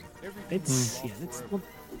that's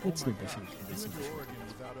not definitely.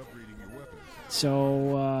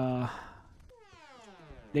 So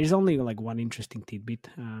there's only like one interesting tidbit.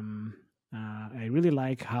 I really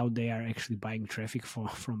like how they are actually buying traffic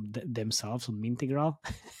from themselves on Mintegral.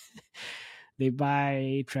 They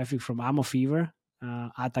buy traffic from Ammo Fever,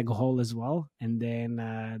 Attack Hall as well, and then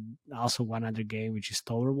also one other game which is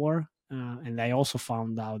Tower War. And I also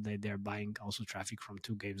found out that they're buying also traffic from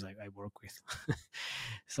two games I work with.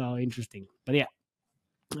 So interesting. But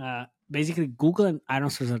yeah, basically Google and Iron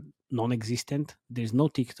Source are non-existent. There's no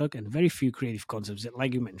TikTok and very few creative concepts,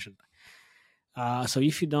 like you mentioned. So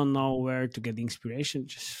if you don't know where to get the inspiration,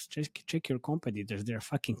 just check your competitors. They're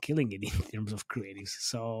fucking killing it in terms of creatives.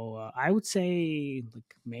 So I would say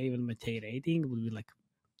like maybe even my rating would be like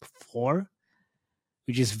 4,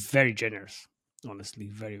 which is very generous. Honestly,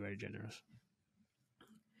 very very generous.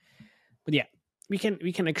 But yeah, we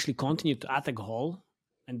can actually continue to attack hall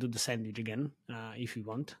and do the sandwich again if you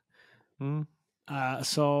want. Mm.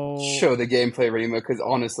 So Show the gameplay, Rima, because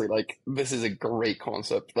honestly, like, this is a great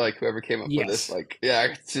concept. Like, whoever came up with this, yes, like, yeah,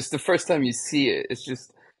 it's just the first time you see it, it's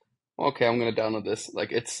just, okay, I'm gonna download this.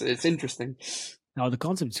 Like, it's interesting. now the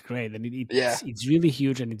concept is great, and Yeah. it's really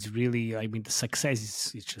huge, and it's really, I mean, the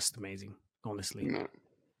success is just amazing, honestly. No.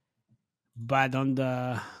 But on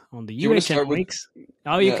the Do you want to start with? UHNX,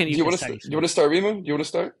 oh, you Yeah. can Do you want to? start. Do you want to start, Rima? Do you want to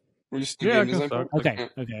start? We just do Yeah, I game can design start. part. Like, Okay,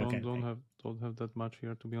 okay, okay, don't okay. have that much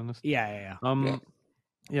here, to be honest. Yeah. Yeah.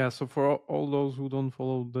 Yeah, so for all those who don't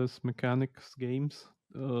follow this mechanics games,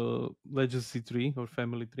 Legacy Tree or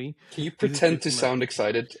Family Tree. Can you this is pretend to pretty much- sound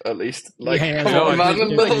excited at least? Like, Yeah, come no, on, I'm man, a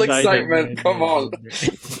just little excited. excitement. Come on,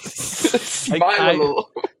 smile a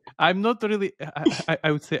little. I'm not really.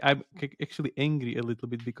 I would say I'm actually angry a little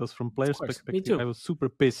bit because from players' course, me perspective, too. I was super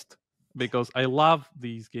pissed because I love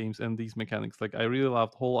these games and these mechanics. Like I really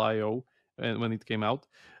loved Whole IO when it came out.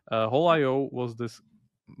 Whole IO was this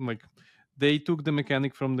like they took the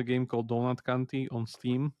mechanic from the game called Donut County on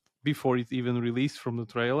Steam before it even released from the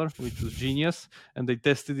trailer, which was genius, and they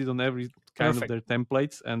tested it on every kind Perfect. of their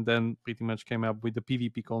templates, and then pretty much came up with the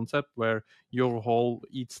PvP concept where your whole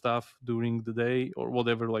eat stuff during the day or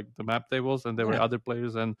whatever, like the map day was, and there were Yeah. other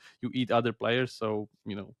players, and you eat other players, so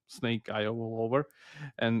Snake IO all over,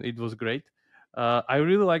 and it was great. I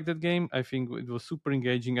really liked that game. I think it was super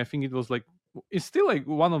engaging. I think it was like it's still like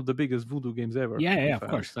one of the biggest voodoo games ever. Yeah, if of I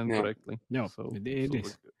course. understand Yeah. correctly. No, So it is.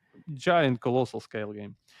 like, giant, colossal scale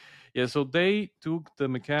game. Yeah, so they took the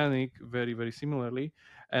mechanic very, very similarly,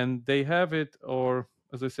 and they have it, or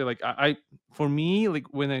as I say, like I for me, like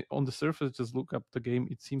when I on the surface just look up the game,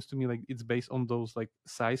 it seems to me like it's based on those like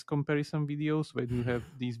size comparison videos when you have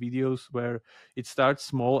these videos where it starts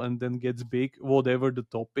small and then gets big, whatever the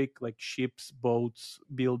topic, like ships, boats,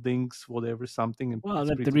 buildings, whatever, something, and Well, it's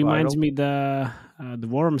that pretty reminds viral. me the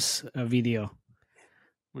Worms video.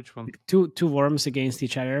 Which one? Two worms against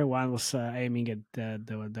each other. One was aiming at the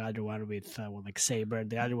other one with one like saber.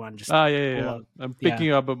 The other one just Yeah. I'm yeah.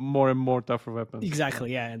 picking up more and more tougher weapons.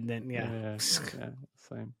 Exactly. Yeah, and then Yeah,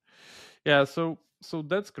 same. Yeah, so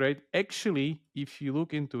that's great. Actually, if you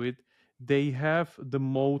look into it, they have the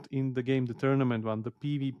mode in the game, the tournament one, the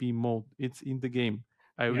PvP mode. It's in the game.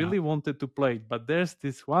 I Yeah. really wanted to play it, but there's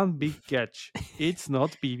this one big catch. It's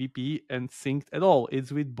not PvP and synced at all.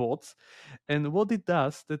 It's with bots. And what it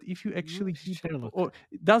does that if you actually keep share a look. or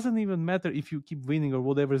it doesn't even matter if you keep winning or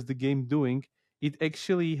whatever is the game doing, it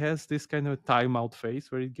actually has this kind of timeout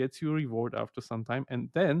phase where it gets you a reward after some time, and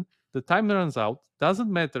then the time runs out.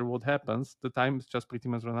 Doesn't matter what happens, the time is just pretty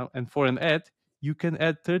much run out. And for an ad, you can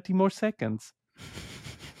add 30 more seconds.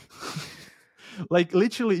 Like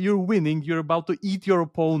literally, you're winning. You're about to eat your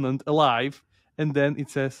opponent alive, and then it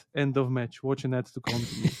says "end of match." Watch an ad to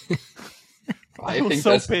continue. I was think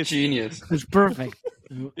so that's pissed. genius. It's perfect.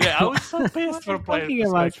 Yeah, I was so pissed for player Talking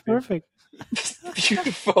about it's perspective. perfect.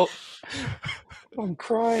 Beautiful. I'm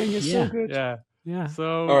crying. It's so Yeah. good. Yeah.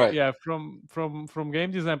 So All right. yeah, from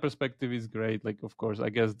game design perspective, is great. Like of course, I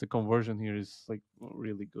guess the conversion here is like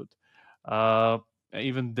really good. Uh,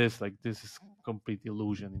 Even this is complete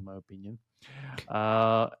illusion in my opinion.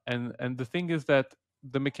 And the thing is that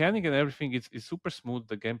the mechanic and everything is super smooth.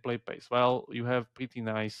 The gameplay pace well. You have pretty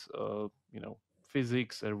nice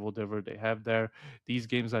physics or whatever they have there. These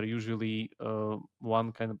games are usually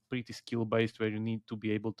one kind of pretty skill based, where you need to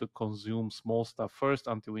be able to consume small stuff first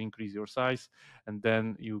until you increase your size, and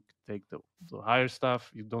then you take the higher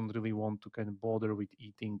stuff. You don't really want to kind of bother with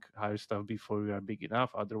eating higher stuff before you are big enough,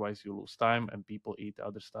 otherwise you lose time, and people eat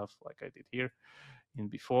other stuff like I did here in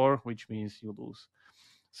before, which means you lose.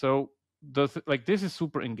 So this is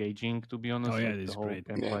super engaging, to be honest. Oh, yeah, Like it the is whole great.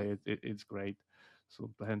 gameplay, it's great. So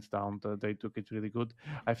hands down, they took it really good.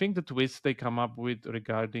 I think the twist they come up with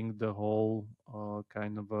regarding the whole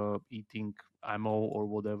kind of eating ammo or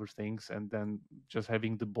whatever things, and then just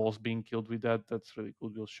having the boss being killed with that's really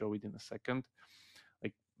good. We'll show it in a second.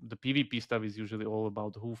 Like the PvP stuff is usually all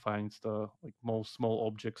about who finds the like most small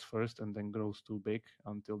objects first and then grows too big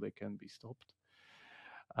until they can be stopped.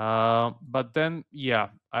 But then, yeah,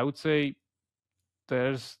 I would say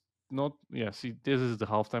there's not. Yeah, see, this is the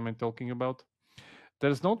halftime I'm talking about.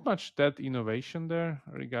 There's not much that innovation there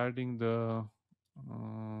regarding the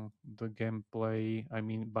gameplay. I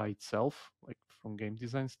mean, by itself, like from game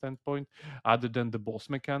design standpoint, other than the boss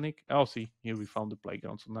mechanic. Oh, see, here we found the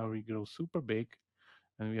playground. So now we grow super big,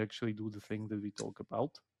 and we actually do the thing that we talk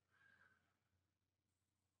about.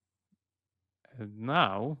 And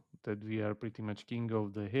now that we are pretty much king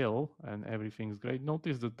of the hill and everything's great,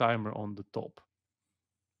 notice the timer on the top.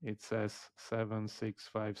 It says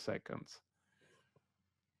 765 seconds.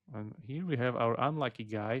 And here we have our unlucky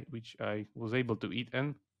guy, which I was able to eat.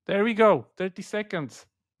 And there we go, 30 seconds.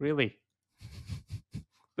 Really?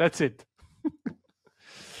 That's it.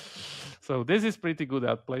 So this is pretty good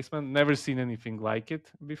outplacement. Never seen anything like it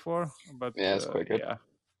before. But Yeah, it's quite good.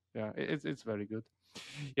 yeah, it's very good.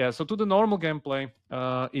 Yeah, so to the normal gameplay,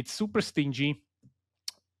 it's super stingy.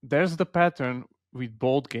 There's the pattern with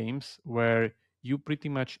board games where you pretty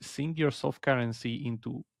much sink your soft currency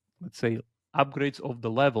into, let's say, upgrades of the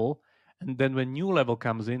level, and then when new level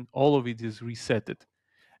comes in, all of it is resetted.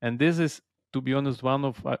 And this is, to be honest, one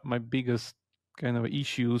of my biggest kind of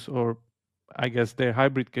issues, or I guess their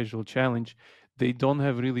hybrid casual challenge. They don't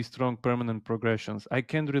have really strong permanent progressions. I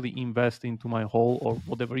can't really invest into my whole or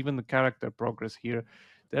whatever, even the character progress here.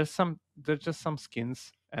 There's just some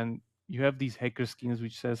skins, and you have these hacker skins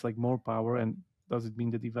which says like more power. And does it mean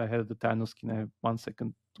that if I have the Thanos skin, I have 1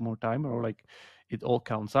 second more time, or like it all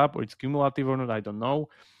counts up, or it's cumulative or not? I don't know.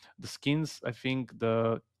 The skins, I think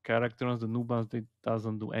the characters, the new ones, they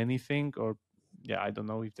doesn't do anything, or yeah, I don't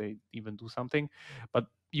know if they even do something, but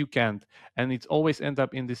you can't. And it's always end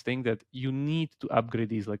up in this thing that you need to upgrade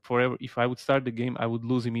these like forever. If I would start the game, I would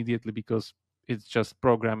lose immediately because it's just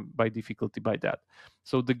programmed by difficulty by that.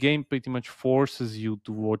 So the game pretty much forces you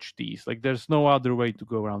to watch these. Like there's no other way to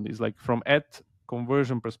go around this. Like from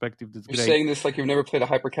conversion perspective, that's You're great. saying this like you've never played a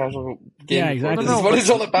hyper-casual game Yeah, before. exactly. This is what it's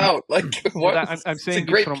all about. Like, what? I'm saying it's a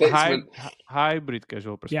great from placement. hybrid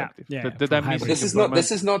casual perspective. Yeah, that I'm missing.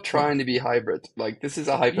 This is not trying to be hybrid. Like this is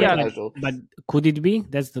a hyper-casual. But could it be?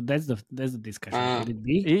 That's the discussion. Could it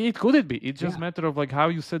be? Could it be? It's just a matter of like how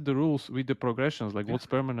you set the rules with the progressions, like what's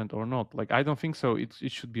permanent or not. Like I don't think so. It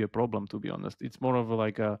should be a problem, to be honest. It's more of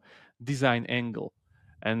like a design angle.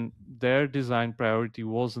 And their design priority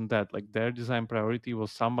wasn't that. Like their design priority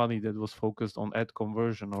was somebody that was focused on ad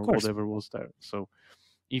conversion or whatever was there. So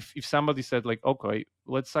if somebody said like, okay,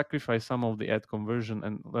 let's sacrifice some of the ad conversion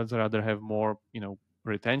and let's rather have more,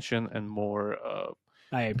 retention and more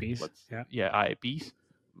IAPs. IAPs.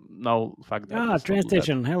 No, fuck that. Train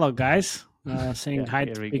station. Hello, guys. Saying hi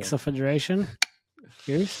to we Pixel Federation.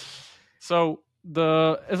 Cheers. So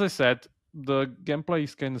as I said, the gameplay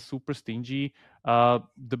is kind of super stingy.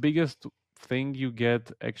 The biggest thing you get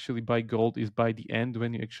actually by gold is by the end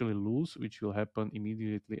when you actually lose, which will happen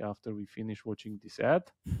immediately after we finish watching this ad,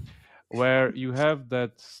 where you have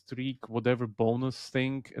that streak, whatever bonus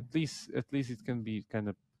thing. At least it can be kind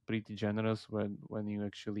of pretty generous when you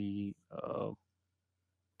actually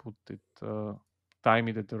put it. Time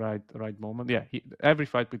it at the right moment. Yeah, every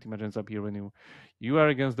fight pretty much ends up here when you are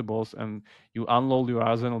against the boss and you unload your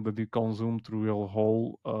arsenal that you consume through your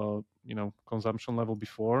whole consumption level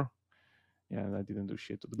before. Yeah, I didn't do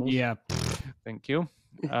shit to the boss. Yeah. Thank you.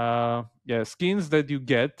 Skins that you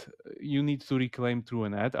get, you need to reclaim through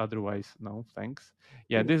an ad. Otherwise, no, thanks.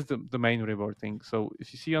 Yeah, this is the main reward thing. So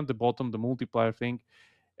if you see on the bottom, the multiplier thing,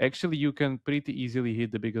 actually you can pretty easily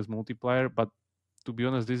hit the biggest multiplier, but to be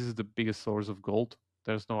honest, this is the biggest source of gold.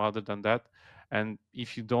 There's no other than that. And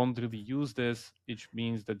if you don't really use this, it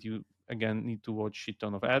means that you again need to watch shit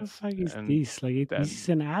ton of ads. What the fuck is this? Like this is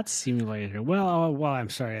an ad simulator. Well,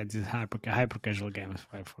 I'm sorry, I did hyper casual game.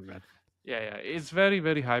 I forgot. Yeah, it's very,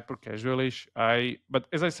 very hyper casualish. But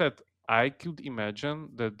as I said, I could imagine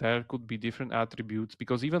that there could be different attributes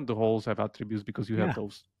because even the holes have attributes because you have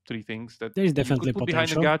those three things that there's definitely you could put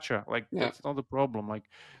potential behind a gacha. Like that's not a problem. Like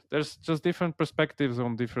there's just different perspectives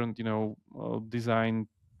on different, design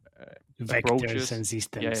vectors approaches and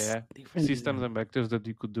systems. Different systems and vectors that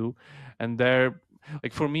you could do, and they're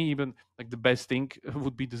like for me even like the best thing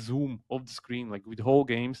would be the zoom of the screen. Like with whole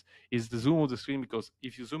games is the zoom of the screen, because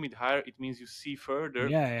if you zoom it higher, it means you see further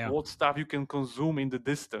what stuff you can consume in the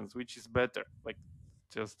distance, which is better. Like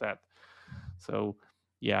just that. So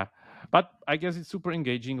yeah, but I guess it's super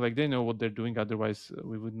engaging. Like they know what they're doing. Otherwise,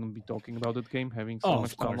 we wouldn't be talking about that game having so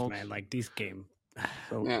much downloads. Man, like this game.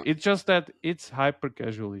 So it's just that it's hyper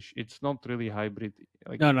casualish. It's not really hybrid.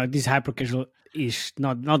 Like, no, this is hyper casual ish.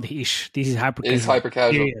 Not ish. This is hyper casual. It's hyper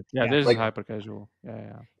casual. Yeah, this is hyper casual.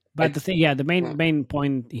 Yeah. But the main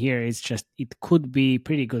point here is just it could be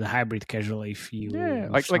pretty good hybrid casual if you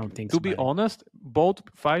like some things to be about it. honest, both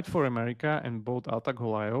Fight for America and both Attack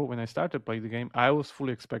Ohio, when I started playing the game, I was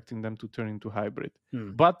fully expecting them to turn into hybrid.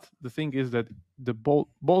 But the thing is that the both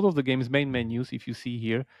of the game's main menus, if you see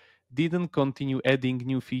here, didn't continue adding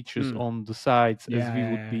new features on the sides as we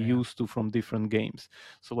would be used to from different games.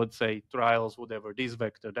 So let's say trials, whatever, this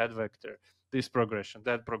vector, that vector, this progression,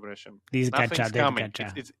 that progression. This Nothing's gacha, that coming.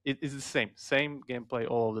 gacha. It's the same gameplay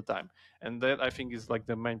all the time, and that I think is like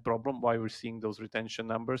the main problem why we're seeing those retention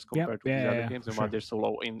numbers compared to these other games and why they're so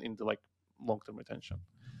low in the like long-term retention.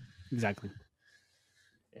 Exactly.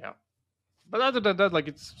 Yeah, but other than that, like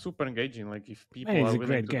it's super engaging. Like if people are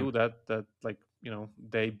willing to do that, like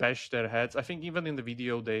they bash their heads. I think even in the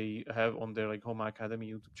video they have on their like Homa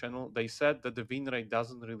Academy YouTube channel, they said that the win rate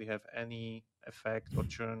doesn't really have any effect or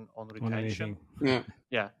churn on retention.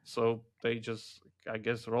 Yeah, so they just, I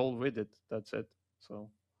guess, roll with it. That's it. So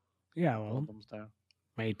problems there.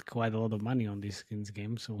 Made quite a lot of money on this skins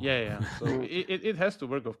game. So So it has to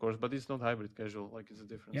work, of course, but it's not hybrid casual. Like it's a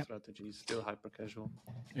different strategy. It's still hyper casual.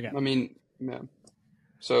 I mean,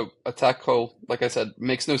 so Attack Hole, like I said,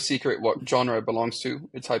 makes no secret what genre it belongs to.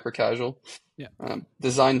 It's hyper casual.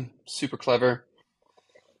 Design super clever.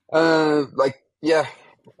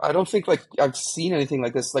 I don't think like I've seen anything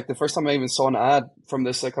like this. Like the first time I even saw an ad from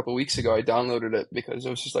this a couple of weeks ago, I downloaded it because it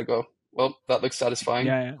was just like, oh, well, that looks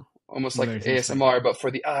satisfying. Almost like ASMR, but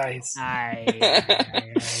for the eyes.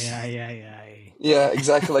 Yeah,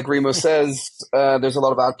 exactly. Like Remo says, there's a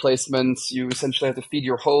lot of ad placements. You essentially have to feed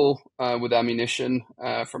your hole with ammunition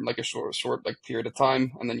from like a short like period of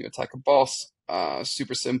time, and then you attack a boss.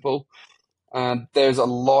 Super simple. There's a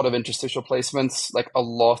lot of interstitial placements, like a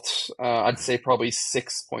lot. I'd say probably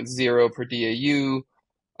 6.0 per DAU.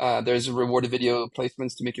 There's rewarded video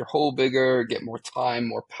placements to make your hole bigger, get more time,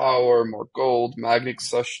 more power, more gold, magnetic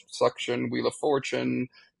suction, Wheel of Fortune,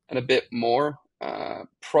 and a bit more.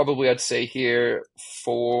 Probably I'd say here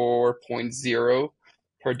 4.0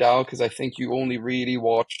 per DAO, because I think you only really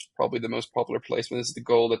watch probably the most popular placement is the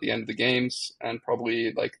gold at the end of the games, and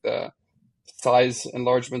probably like the size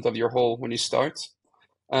enlargement of your hole when you start.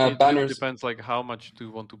 It banners really depends, like how much do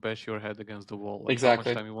you want to bash your head against the wall, like exactly.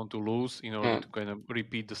 how much time you want to lose in order to kind of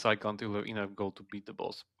repeat the cycle until you have enough gold to beat the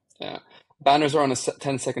boss. Yeah, banners are on a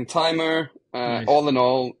 10-second timer. Nice. All in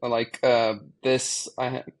all, like this,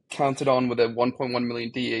 I counted on with a 1.1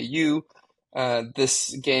 million DAU.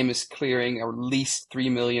 This game is clearing at least 3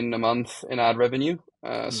 million a month in ad revenue.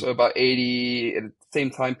 So about 80 at the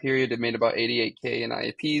same time period, it made about 88K in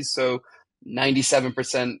IAPs. So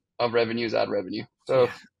 97% of revenue is ad revenue. So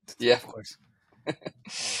yeah. Of course.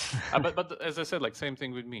 But as I said, like same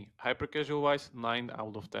thing with me. Hyper casual wise, 9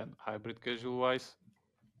 out of 10. Hybrid casual wise,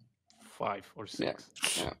 5 or 6.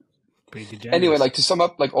 Yeah. Pretty generous. Anyway, like to sum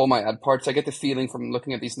up like all my ad parts, I get the feeling from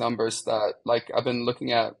looking at these numbers that like I've been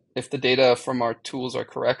looking at if the data from our tools are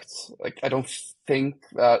correct, like I don't think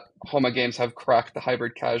that Homa Games have cracked the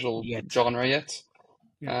hybrid casual genre yet.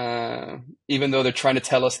 Even though they're trying to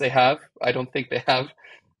tell us they have, I don't think they have.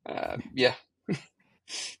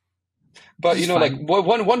 But like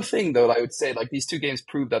one thing though, I would say like these two games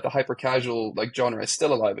prove that the hyper casual like genre is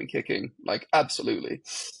still alive and kicking. Like absolutely.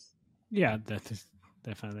 Yeah, that is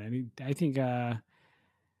definitely. I think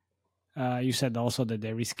you said also that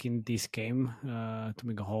they reskinned this game to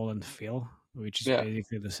make a hole and fill, which is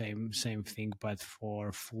basically the same thing, but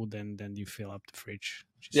for food, and then you fill up the fridge.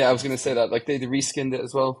 Yeah, I was gonna say that. Like they reskinned it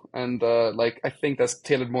as well, and like I think that's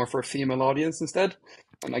tailored more for a female audience instead,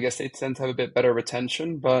 and I guess they tend to have a bit better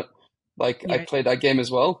retention. But like I played that game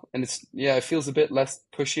as well, and it feels a bit less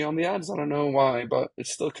pushy on the ads. I don't know why, but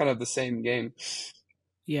it's still kind of the same game.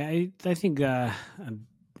 Yeah, I think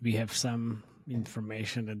we have some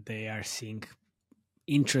information that they are seeing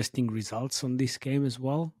interesting results on this game as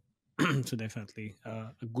well. So definitely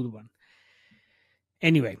a good one.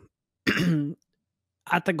 Anyway,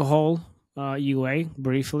 Attack Hole UA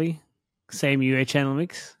briefly, same UA channel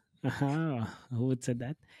mix. Who would say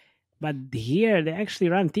that? But here they actually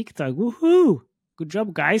run TikTok. Woohoo! Good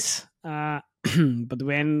job, guys. But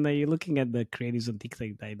when you're looking at the creatives on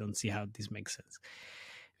TikTok, I don't see how this makes sense.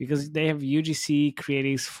 Because they have UGC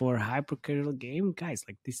creatives for hyper casual game, guys.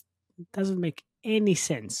 Like this doesn't make any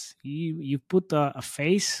sense. You put a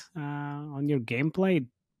face on your gameplay,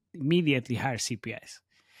 immediately higher CPIs.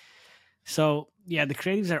 So yeah, the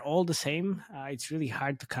creatives are all the same. It's really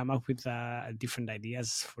hard to come up with different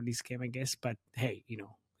ideas for this game, I guess. But hey,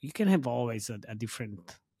 you can have always a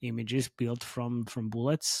different images built from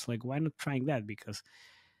bullets. Like why not trying that? Because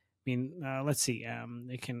mean, let's see.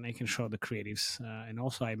 I can show the creatives, and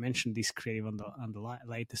also I mentioned this creative on the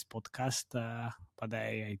latest podcast, but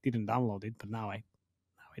I didn't download it. But now I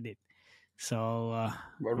did. So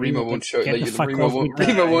Well, Remo won't show get let the you. fuck Remo off won't. with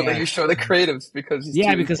Remo won't let yeah. you show the creatives because he's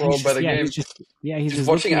Yeah, too because enthralled by the game. he's just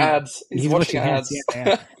watching looking, ads. He's watching ads.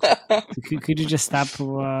 Yeah. Could you just stop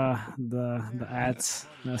the ads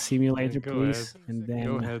simulator, Go please? ahead. And then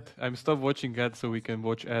Go ahead. I'm stop watching ads so we can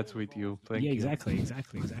watch ads with you. Thank you. exactly.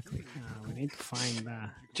 We need to find.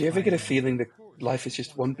 Do you ever get a feeling that life is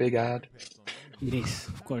just one big ad? It is,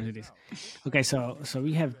 of course, it is. Okay, so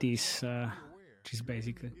we have this, which is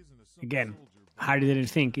basically again harder than you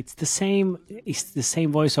think. It's the same. It's the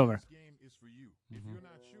same voiceover.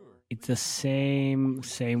 It's the same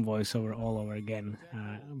voiceover all over again.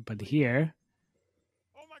 But here,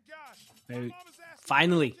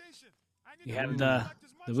 finally, you have the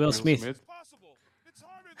Will Smith.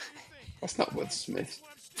 That's not Will Smith.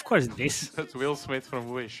 Of course, it is. That's Will Smith from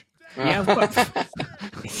Wish. Yeah, of course.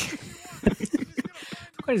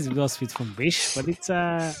 Of course, it's Will Smith from Wish, but it's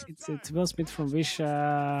Will Smith from Wish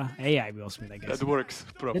AI Will Smith, I guess. That works.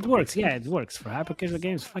 Properly. It works, yeah, it works for hypercasual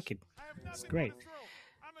games. Fuck it, it's great.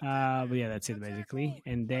 But yeah, that's it basically.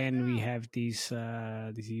 And then we have this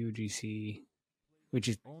UGC, which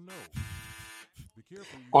is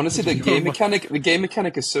Honestly, the game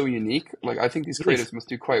mechanic is so unique. Like, I think these creators must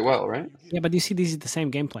do quite well, right? yeah. But you see, this is the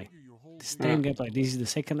same gameplay. The same gameplay. This is the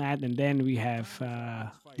second ad, and then we have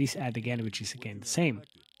this ad again, which is again the same,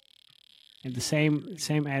 and the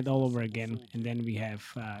same ad all over again. And then we have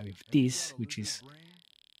this, which is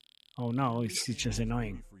oh no, it's just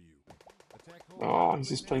annoying. Oh, he's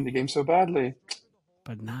just playing the game so badly.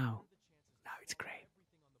 But now it's great.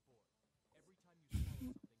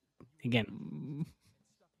 Again,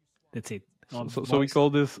 that's it. So we call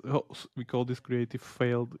this creative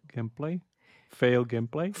failed gameplay. Fail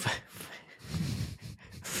gameplay.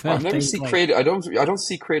 I've never seen creative. I don't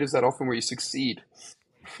see creatives that often where you succeed.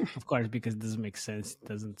 Of course, because it doesn't make sense. It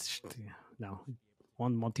doesn't. No, it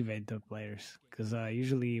won't motivate the players. Because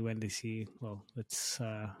usually when they see,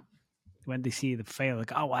 when they see the fail,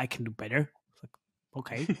 like, oh, I can do better. It's like,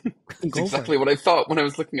 okay, That's exactly what I thought when I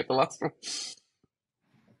was looking at the last one.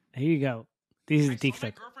 Here you go. This is the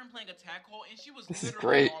TikTok. This is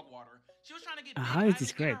great. How is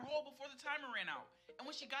this great?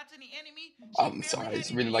 I'm sorry, I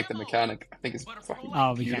just really like the mechanic. I think it's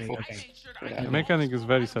fucking beautiful. Okay. Yeah. The mechanic is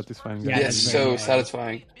very satisfying. Yeah, Yes, it's so very,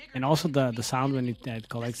 satisfying. And also the sound when it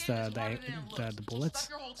collects the bullets.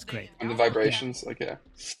 It's great. And the vibrations, like, yeah.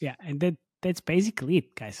 Yeah, and that's basically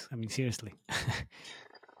it, guys. I mean, seriously.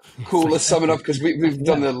 Cool, let's sum it up because we've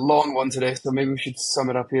done the long one today, so maybe we should sum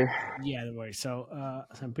it up here. Yeah, don't worry. So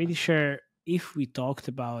I'm pretty sure if we talked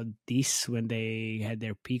about this when they had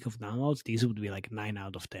their peak of downloads, this would be like 9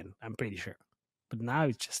 out of 10. I'm pretty sure. But now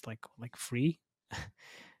it's just like 3,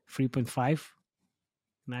 3.5.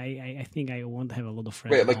 And I think I won't have a lot of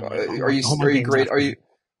friends. Wait, like,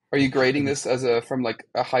 are you grading this as from like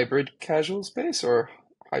a hybrid casual space or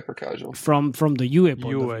hyper casual? From the UA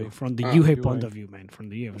point of view. From the UA point of view, man. From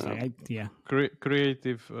the UA. Like, yeah.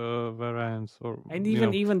 Creative variants and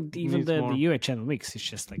even the UA channel mix is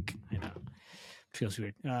just like, feels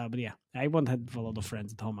weird. But yeah, I won't have a lot of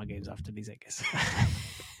friends at Homa Games after this, I guess.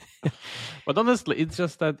 But honestly, it's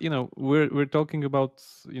just that we're talking about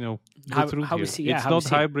the truth how here. we see, yeah, it's how not we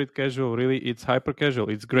see it. hybrid casual, really. It's hyper casual.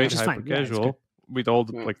 It's great hyper casual with all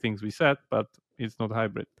the like things we said, but it's not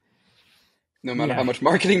hybrid. No matter how much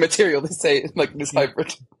marketing material they say, like this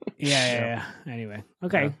hybrid. Yeah. Anyway,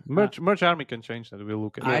 okay. Merch Army can change that. We'll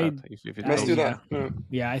look at that if it Let's do that.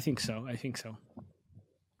 Yeah, I think so.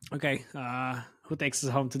 Okay, who takes us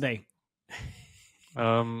home today?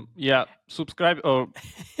 Subscribe or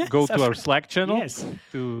go to our Slack channel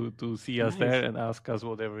to see us there and ask us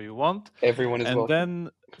whatever you want. Everyone is welcome. And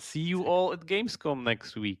then see you all at Gamescom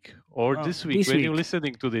next week or this week when you're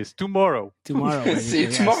listening to this. Tomorrow. See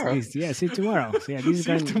you tomorrow. See you tomorrow. So yeah, this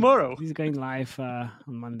is going live on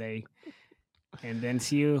Monday, and then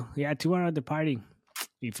see you tomorrow at the party.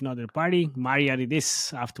 If not at the party, Maria did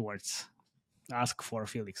this afterwards. Ask for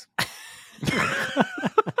Felix.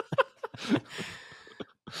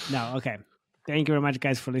 No, okay. Thank you very much,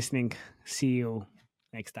 guys, for listening. See you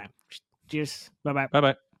next time. Cheers. Bye-bye.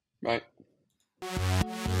 Bye-bye. Bye.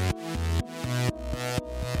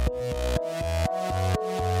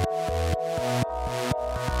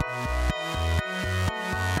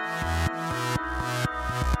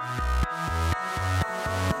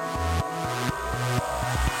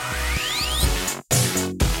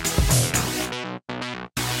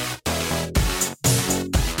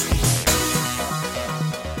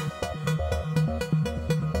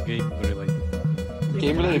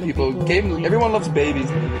 Game-related people. Everyone loves babies.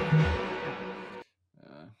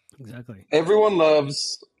 Exactly. Everyone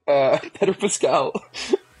loves Pedro Pascal.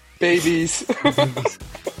 Babies.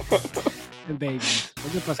 And babies.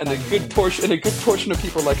 And a good portion of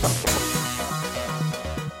people like alcohol.